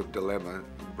to the dilemma,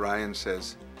 Brian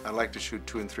says, I like to shoot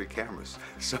 2 and 3 cameras.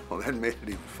 So that made it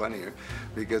even funnier,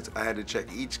 because I had to check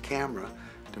each camera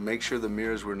to make sure the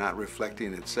mirrors were not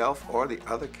reflecting itself or the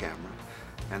other camera.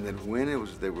 and that when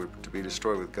they were to be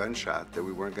destroyed with gunshot, that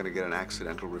we weren't going to get an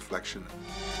accidental reflection.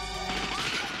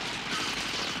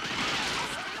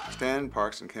 Stan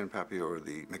Parks and Ken Papio are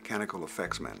the mechanical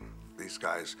effects men. These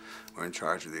guys were in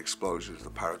charge of the explosions, the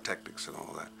pyrotechnics, and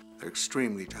all that. They're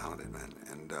extremely talented men,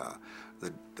 and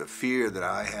the fear that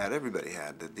I had, everybody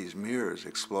had, that these mirrors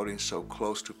exploding so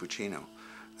close to Pacino,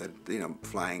 that, you know,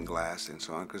 flying glass and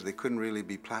so on, because they couldn't really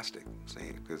be plastic,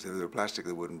 see, because if they were plastic,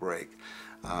 they wouldn't break.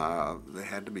 They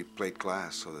had to be plate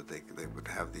glass so that they would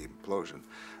have the implosion.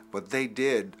 What they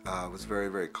did was very,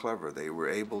 very clever. They were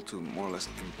able to more or less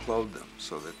implode them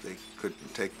so that they could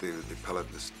take the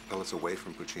pellets away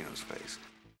from Pacino's face.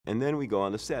 And then we go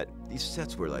on the set. These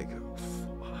sets were like,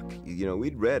 fuck. You know,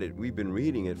 we'd read it, we'd been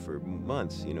reading it for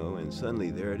months, you know, and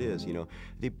suddenly there it is, you know.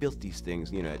 They built these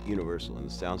things, you know, at Universal, and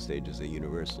the sound stages at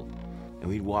Universal. And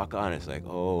we'd walk on, it's like,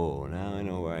 oh, now I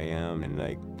know where I am, and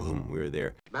like, boom, we were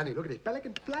there. Manny, look at this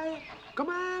pelican fly. Come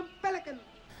on, pelican.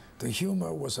 The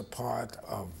humor was a part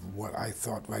of what I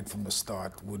thought right from the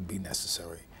start would be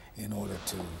necessary in order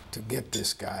to get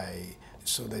this guy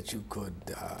so that you could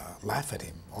laugh at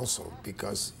him also,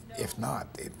 because if not,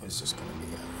 it was just going to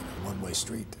be a one-way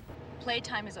street.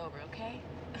 Playtime is over, okay?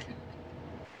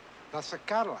 That's a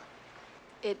Carla.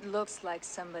 It looks like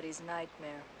somebody's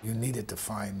nightmare. You needed to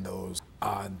find those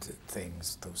odd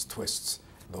things, those twists,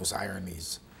 those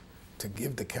ironies, to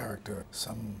give the character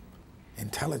some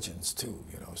intelligence too,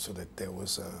 you know, so that there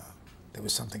was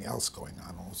something else going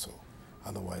on also.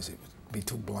 Otherwise, it would be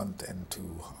too blunt and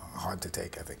too hard to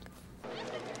take, I think.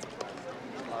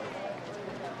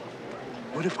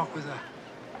 What the fuck was that?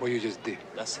 What you just did?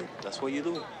 That's it. That's what you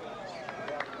do.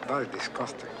 That is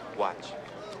disgusting. Watch.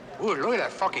 Ooh, look at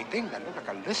that fucking thing. That looks like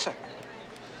a lizard.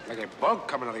 Like a bug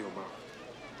coming out of your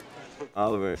mouth.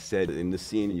 Oliver said, in the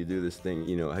scene, you do this thing,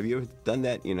 you know, have you ever done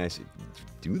that? And I said,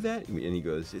 do that? And he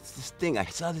goes, it's this thing. I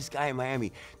saw this guy in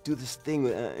Miami do this thing,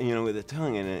 you know, with a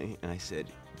tongue. And I said,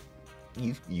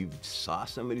 you saw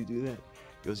somebody do that?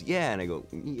 He goes, yeah. And I go,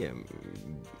 yeah,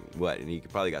 what? And he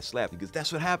probably got slapped. He goes,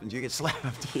 that's what happens. You get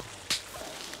slapped.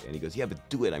 And he goes, yeah, but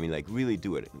do it. I mean, like, really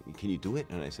do it. Can you do it?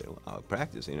 And I said, well, I'll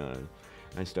practice, you know. And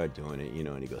I start doing it, you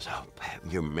know, and he goes, oh,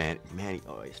 you're Manny.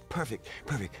 Oh, it's perfect.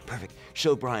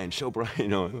 Show Brian, you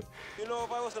know. You know,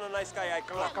 if I wasn't a nice guy, I'd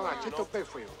clap. Come on, it's too big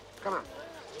for you. Come on.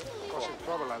 Causing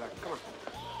trouble like that. Come on.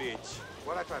 Bitch.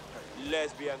 What I try to tell you?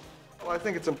 Lesbian. Well, I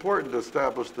think it's important to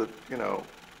establish that, you know,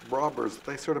 robbers,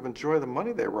 they sort of enjoy the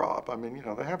money they rob. I mean, you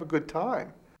know, they have a good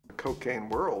time. The cocaine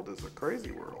world is a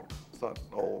crazy world. It's not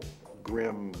all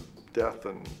grim death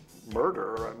and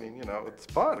murder. I mean, you know, it's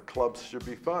fun. The clubs should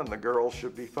be fun. The girls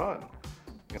should be fun.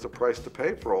 It's a price to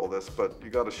pay for all this, but you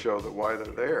got to show that why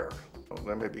they're there. Well,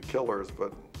 they may be killers,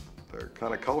 but they're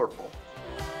kind of colorful.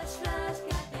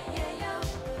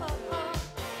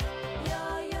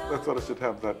 I thought it should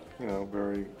have that, you know,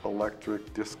 very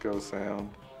electric disco sound.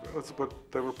 That's what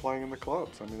they were playing in the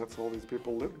clubs. I mean, that's all these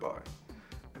people live by.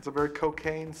 It's a very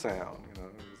cocaine sound, you know.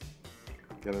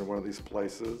 Get into one of these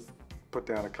places, put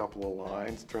down a couple of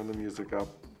lines, turn the music up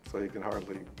so you can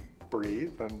hardly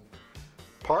breathe, and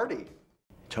party.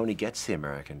 Tony gets the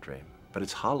American dream, but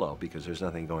it's hollow because there's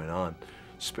nothing going on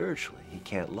spiritually. He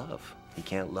can't love. He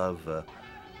can't love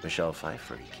Michelle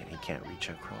Pfeiffer. He can't reach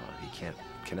across. He can't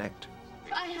connect.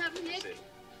 I have Nick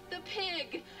the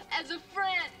pig as a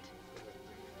friend.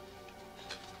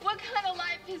 What kind of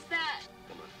life is that?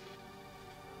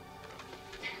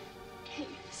 Can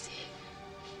you see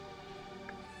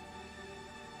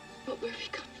what we're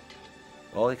becoming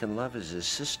to? All he can love is his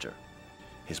sister,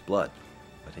 his blood,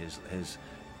 but his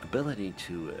ability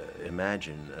to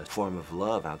imagine a form of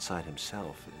love outside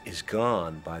himself is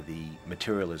gone by the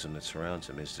materialism that surrounds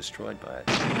him, is destroyed by it.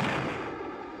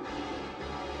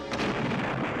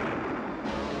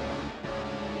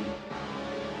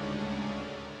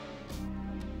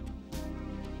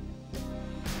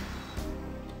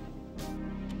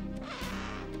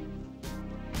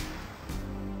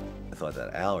 I thought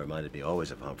that Al reminded me always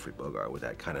of Humphrey Bogart with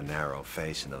that kind of narrow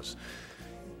face and those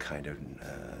kind of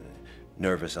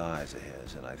nervous eyes of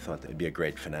his, and I thought that it'd be a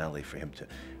great finale for him to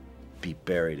be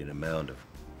buried in a mound of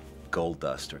gold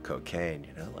dust or cocaine,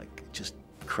 you know, like just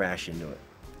crash into it.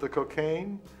 The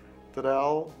cocaine that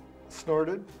Al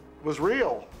snorted was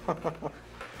real.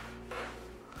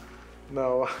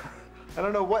 No, I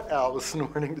don't know what Al was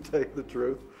snorting, to tell you the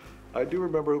truth. I do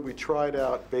remember we tried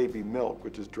out baby milk,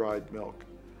 which is dried milk,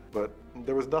 but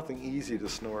there was nothing easy to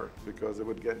snort because it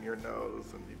would get in your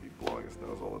nose and you'd be blowing his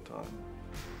nose all the time.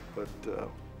 But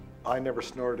I never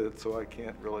snorted it, so I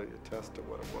can't really attest to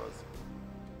what it was.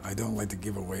 I don't like to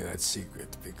give away that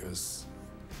secret because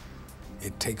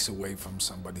it takes away from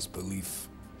somebody's belief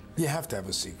You have to have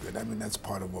a secret. I mean, that's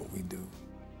part of what we do.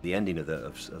 The ending of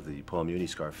the Paul Muni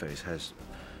Scarface has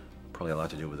probably a lot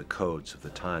to do with the codes of the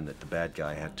time, that the bad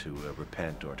guy had to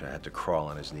repent, or had to crawl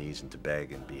on his knees and to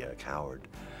beg and be a coward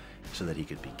so that he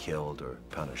could be killed or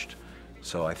punished.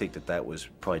 So I think that was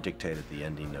probably dictated the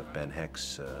ending of Ben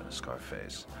Hecht's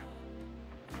Scarface.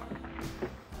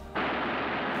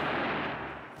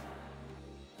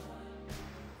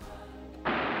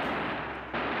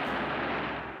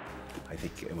 I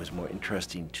think it was more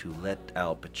interesting to let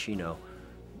Al Pacino,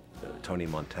 Tony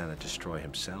Montana, destroy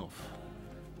himself,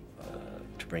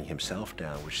 to bring himself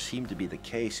down, which seemed to be the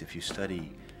case if you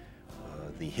study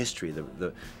the history,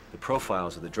 the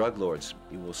profiles of the drug lords.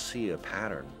 You will see a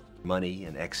pattern. Money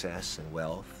and excess and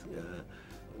wealth.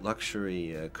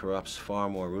 Luxury corrupts far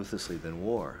more ruthlessly than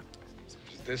war. Is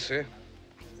this it?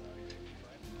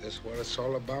 This what it's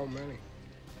all about, Manny?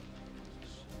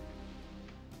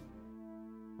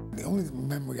 The only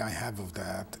memory I have of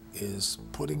that is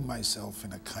putting myself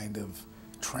in a kind of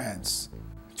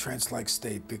trance-like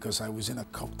state, because I was in a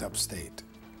coked-up state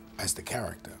as the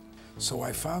character. So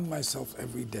I found myself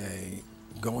every day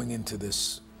going into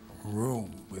this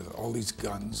room with all these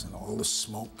guns and all this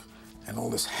smoke and all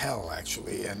this hell,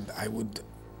 actually, and I would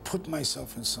put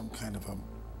myself in some kind of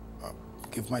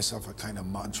give myself a kind of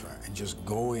mantra and just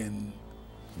go in,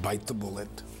 bite the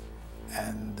bullet,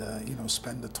 and you know,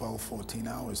 spend the 12, 14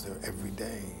 hours there every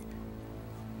day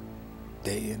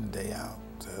in, day out,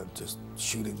 just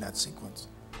shooting that sequence.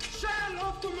 Say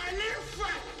hello to my little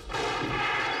friend!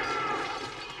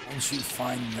 Once you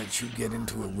find that you get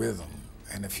into a rhythm,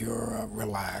 and if you're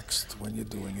relaxed when you're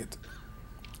doing it,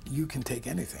 you can take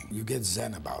anything. You get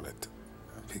zen about it,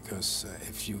 because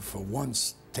if you, for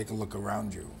once, take a look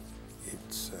around you,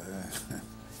 it's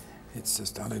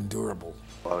just unendurable.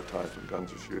 A lot of times when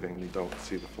guns are shooting, you don't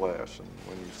see the flash, and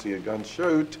when you see a gun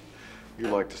shoot, you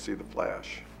like to see the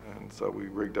flash. And so we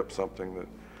rigged up something that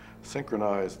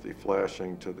synchronized the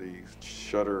flashing to the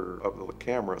shutter of the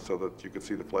camera so that you could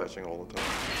see the flashing all the time.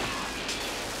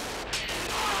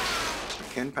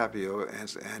 Ken Papio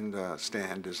and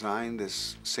Stan designed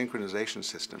this synchronization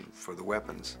system for the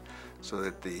weapons so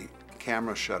that the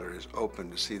camera shutter is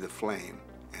open to see the flame,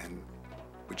 and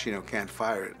Pacino can't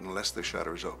fire it unless the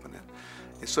shutter is open.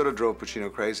 It sort of drove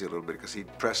Pacino crazy a little bit, because he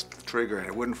pressed the trigger and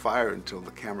it wouldn't fire until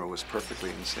the camera was perfectly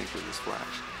in sync with his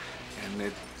flash. And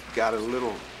it got a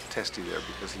little testy there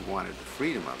because he wanted the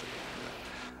freedom of it.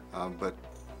 But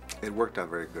it worked out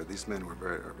very good. These men were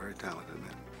very talented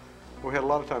men. We had a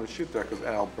lot of time to shoot that because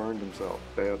Al burned himself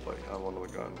badly on one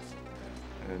of the guns.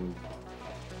 And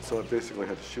so I basically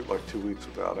had to shoot like 2 weeks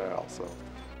without Al, so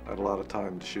I had a lot of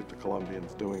time to shoot the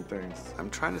Colombians doing things. I'm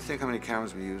trying to think how many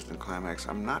cameras we used in Climax.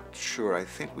 I'm not sure. I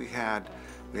think we had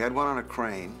one on a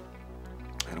crane,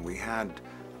 and we had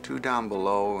 2 down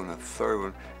below, and a third one.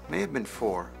 It may have been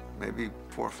 4, maybe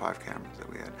 4 or 5 cameras that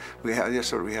we had. We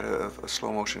had a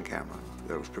slow motion camera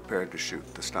that was prepared to shoot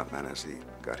the stuntman as he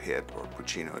got hit, or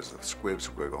Pacino as the squibs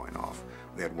were going off.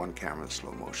 We had 1 camera in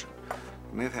slow motion.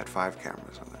 We may have had 5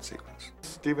 cameras on that sequence.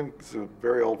 Steven, a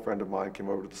very old friend of mine, came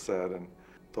over to the set and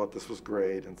thought this was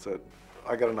great and said,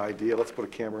 I got an idea, let's put a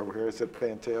camera over here. I said,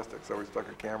 fantastic. So we stuck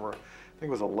a camera, I think it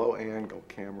was a low angle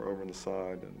camera over on the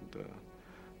side, and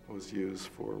it was used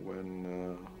for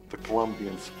when the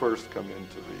Colombians first come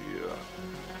into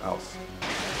the house.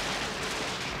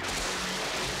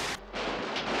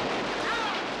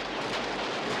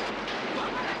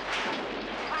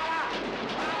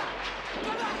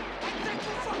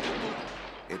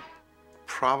 It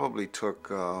probably took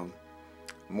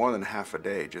more than half a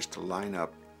day just to line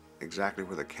up exactly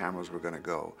where the cameras were going to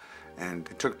go. And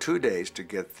it took 2 days to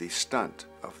get the stunt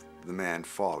of the man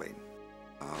falling.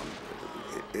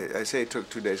 I say it took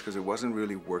 2 days because it wasn't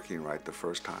really working right the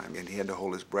first time, and he had to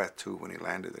hold his breath too when he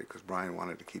landed there, because Brian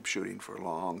wanted to keep shooting for a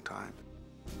long time.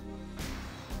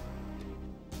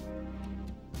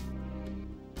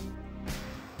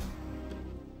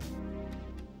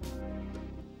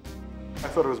 I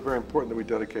thought it was very important that we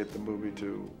dedicate the movie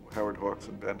to Howard Hawks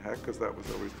and Ben Hecht, because that was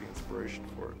always the inspiration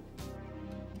for it.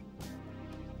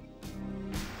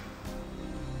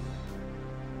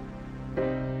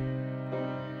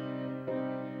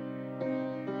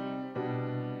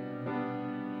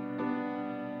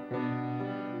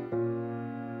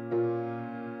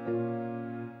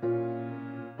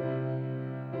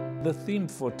 The theme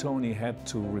for Tony had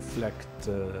to reflect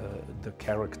the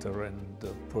character and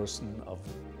the person of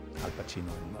Al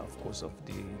Pacino, and of course of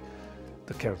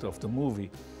the character of the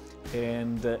movie.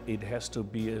 And it has to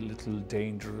be a little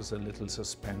dangerous, a little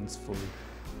suspenseful,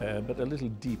 but a little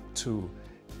deep too.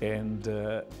 And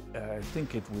I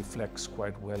think it reflects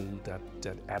quite well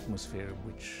that atmosphere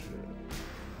which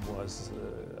was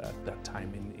at that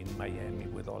time in Miami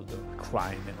with all the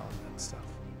crime and all that stuff.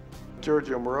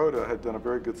 Giorgio Moroder had done a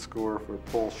very good score for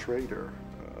Paul Schrader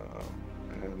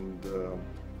and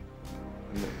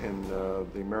in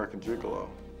The American Gigolo.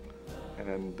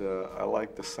 And I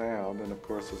liked the sound, and of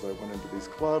course as I went into these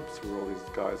clubs where all these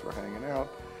guys were hanging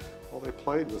out, all they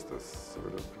played was this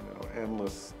sort of,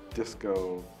 endless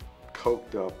disco,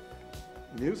 coked up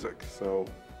music. So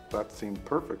that seemed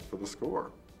perfect for the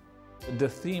score. The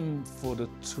theme for the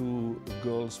two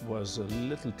girls was a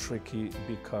little tricky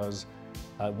because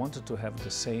I wanted to have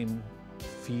the same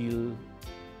feel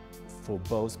for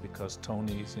both, because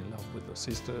Tony is in love with her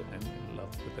sister and in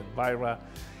love with Elvira.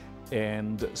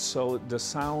 And so the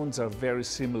sounds are very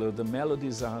similar. The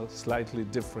melodies are slightly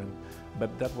different,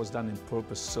 but that was done in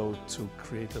purpose so to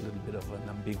create a little bit of an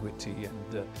ambiguity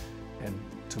and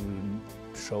to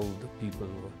show the people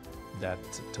that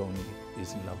Tony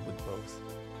is in love with both.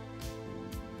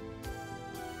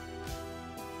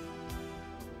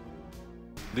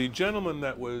 The gentleman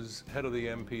that was head of the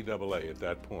MPAA at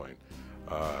that point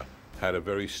had a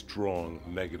very strong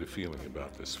negative feeling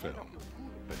about this film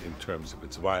in terms of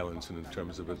its violence and in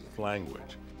terms of its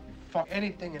language. Fuck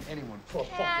anything and anyone for a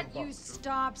fucking buck. Can't you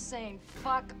stop saying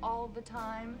fuck all the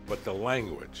time? But the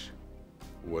language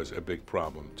was a big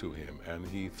problem to him, and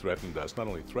he threatened us, not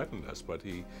only threatened us, but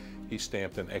he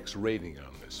stamped an X rating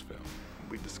on this film.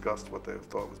 We discussed what they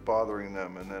thought was bothering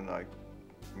them, and then I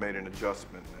made an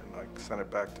adjustment and I sent it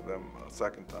back to them a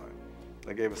second time.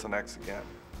 They gave us an X again.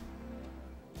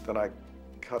 Then I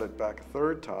cut it back a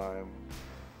third time,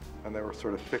 and they were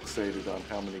sort of fixated on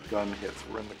how many gun hits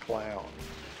were in the clown.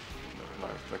 And I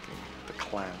was thinking, the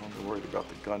clown, they're worried about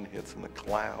the gun hits and the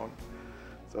clown.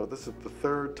 So this is the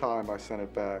third time I sent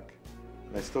it back,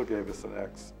 and they still gave us an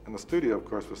X. And the studio, of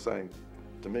course, was saying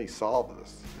to me, solve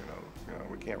this,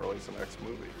 we can't release an X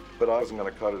movie. But I wasn't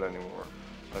gonna cut it anymore.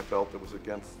 I felt it was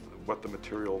against what the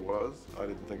material was. I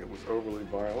didn't think it was overly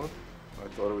violent. I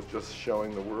thought it was just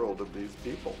showing the world of these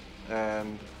people.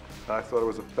 And I thought it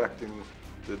was affecting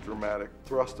the dramatic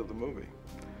thrust of the movie.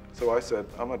 So I said,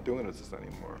 I'm not doing this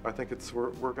anymore. I think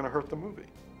we're gonna hurt the movie.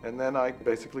 And then I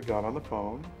basically got on the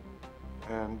phone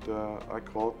and I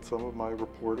called some of my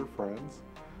reporter friends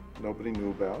nobody knew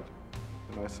about.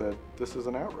 And I said, this is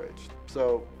an outrage.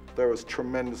 So there was a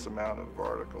tremendous amount of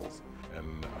articles.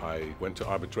 And I went to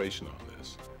arbitration on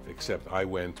this, except I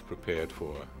went prepared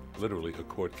for literally a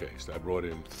court case. I brought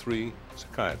in 3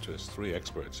 psychiatrists, 3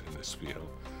 experts in this field.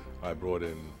 I brought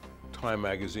in Time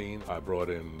magazine. I brought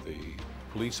in the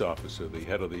police officer, the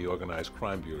head of the organized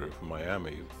crime bureau from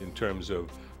Miami, in terms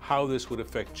of how this would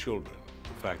affect children,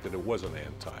 the fact that it was an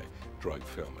anti-drug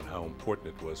film and how important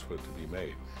it was for it to be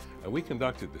made. And we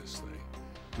conducted this thing.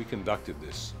 We conducted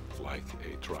this like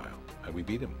a trial, and we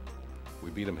beat him. We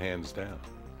beat him hands down.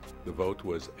 The vote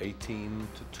was 18-2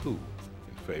 in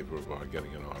favor of our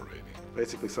getting an R rating.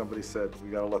 Basically, somebody said, we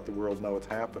gotta let the world know it's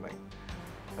happening.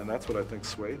 And that's what I think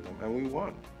swayed them, and we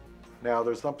won. Now,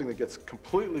 there's something that gets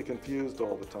completely confused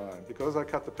all the time. Because I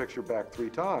cut the picture back 3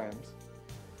 times,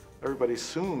 everybody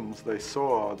assumes they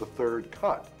saw the third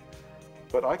cut.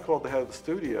 But I called the head of the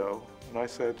studio, and I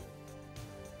said,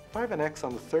 if I have an X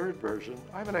on the third version,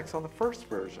 I have an X on the first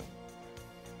version.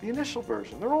 The initial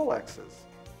version, they're all X's.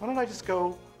 Why don't I just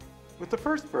go with the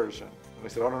first version? And they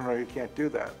said, oh, no, you can't do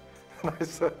that. And I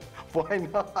said, why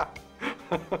not?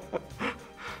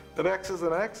 An X is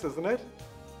an X, isn't it?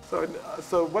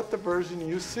 So what the version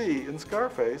you see in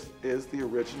Scarface is the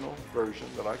original version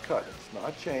that I cut. It's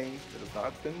not changed, it has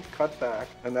not been cut back,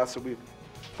 and that's what we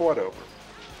fought over,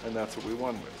 and that's what we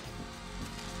won with.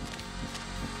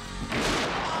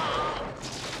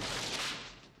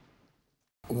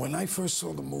 When I first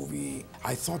saw the movie,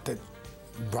 I thought that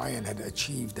Brian had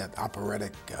achieved that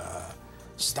operatic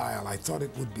style. I thought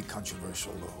it would be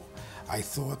controversial, though. I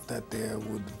thought that there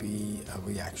would be a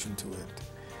reaction to it,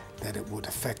 that it would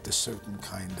affect a certain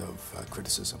kind of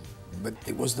criticism. But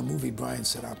it was the movie Brian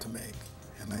set out to make,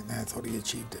 and I thought he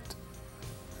achieved it.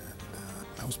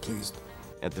 And I was pleased.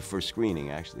 At the first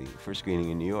screening, actually, the first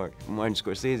screening in New York, Martin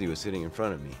Scorsese was sitting in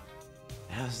front of me.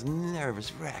 And I was a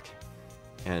nervous wreck.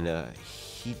 And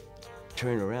he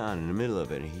turned around in the middle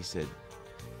of it and he said,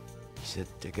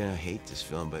 they're gonna hate this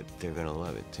film, but they're gonna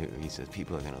love it too. He said,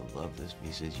 people are gonna love this.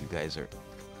 He says, you guys are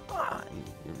on.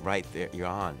 You're right there, you're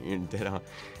on, you're dead on.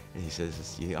 And he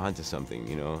says, you're onto something,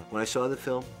 When I saw the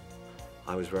film,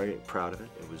 I was very proud of it.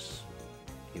 It was,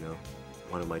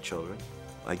 one of my children.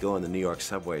 I'd go on the New York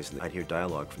subways and I'd hear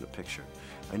dialogue from the picture.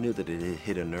 I knew that it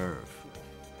hit a nerve.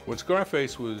 When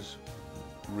Scarface was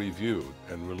reviewed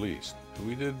and released.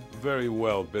 We did very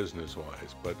well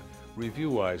business-wise, but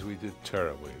review-wise, we did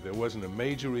terribly. There wasn't a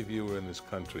major reviewer in this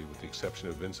country, with the exception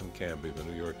of Vincent Canby, the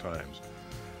New York Times,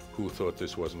 who thought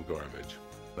this wasn't garbage.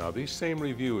 Now, these same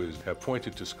reviewers have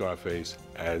pointed to Scarface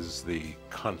as the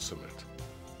consummate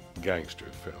gangster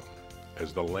film,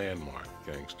 as the landmark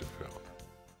gangster film.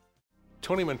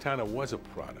 Tony Montana was a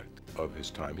product of his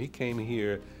time. He came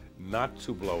here not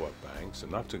to blow up banks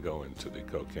and not to go into the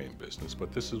cocaine business,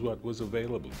 but this is what was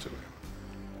available to him.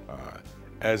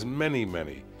 As many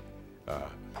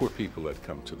poor people that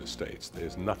come to the States,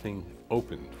 there's nothing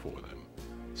open for them,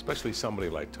 especially somebody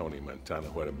like Tony Montana,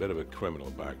 who had a bit of a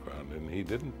criminal background, and he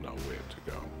didn't know where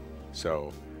to go.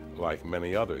 So, like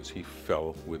many others, he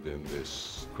fell within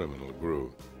this criminal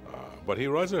groove. But he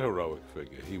was a heroic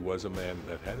figure. He was a man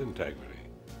that had integrity.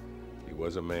 He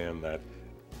was a man that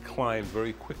climbed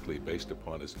very quickly based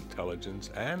upon his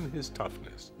intelligence and his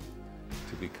toughness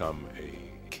to become a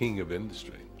king of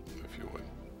industry, if you would.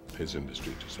 His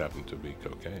industry just happened to be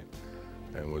cocaine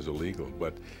and was illegal,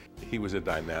 but he was a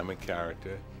dynamic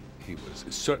character. He was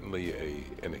certainly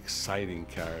an exciting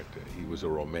character. He was a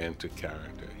romantic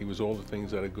character. He was all the things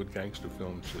that a good gangster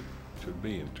film should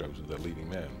be in terms of the leading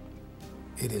man.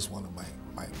 It is one of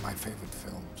my favorite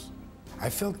films. I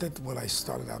felt that what I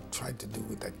started out tried to do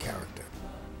with that character,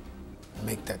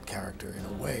 make that character in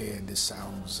a way, and this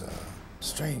sounds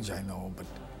strange, I know, but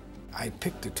I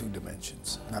picked the 2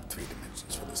 dimensions, not 3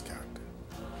 dimensions for this character.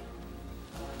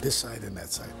 This side and that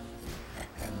side.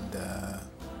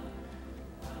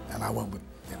 And I went with,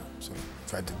 you know, sort of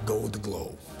tried to go with the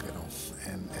glow, you know,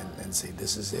 and say,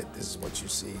 this is it, this is what you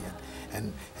see.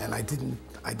 And I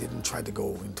didn't try to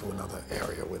go into another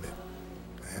area with it.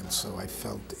 And so I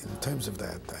felt, in terms of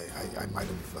that, I might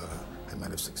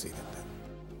have succeeded.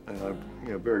 And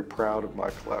I'm very proud of my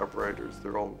collaborators.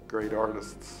 They're all great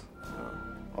artists.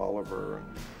 Oliver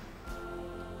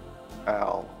and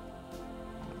Al,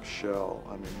 and Michelle.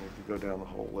 I mean, if you go down the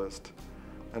whole list.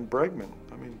 And Bregman.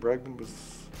 I mean, Bregman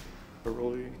was a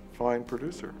really fine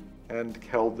producer and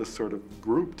held this sort of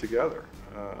group together.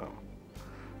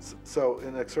 So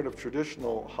in a sort of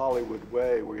traditional Hollywood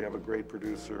way, where you have a great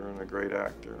producer and a great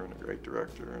actor and a great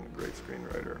director and a great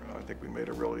screenwriter, I think we made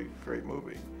a really great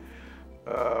movie.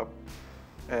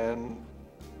 And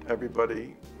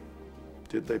everybody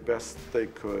did the best they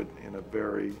could in a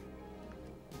very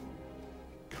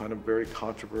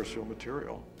controversial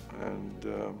material. And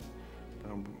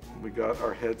we got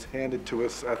our heads handed to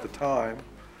us at the time,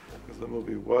 because the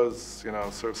movie was, you know,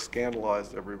 sort of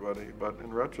scandalized everybody. But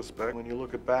in retrospect, when you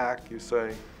look it back, you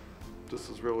say, this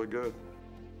is really good.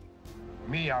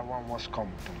 Me, I want what's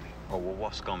coming to me. Oh, well,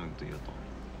 what's coming to you, Tony?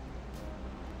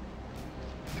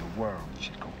 The world,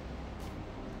 Chico.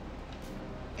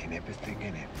 And everything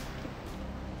in it.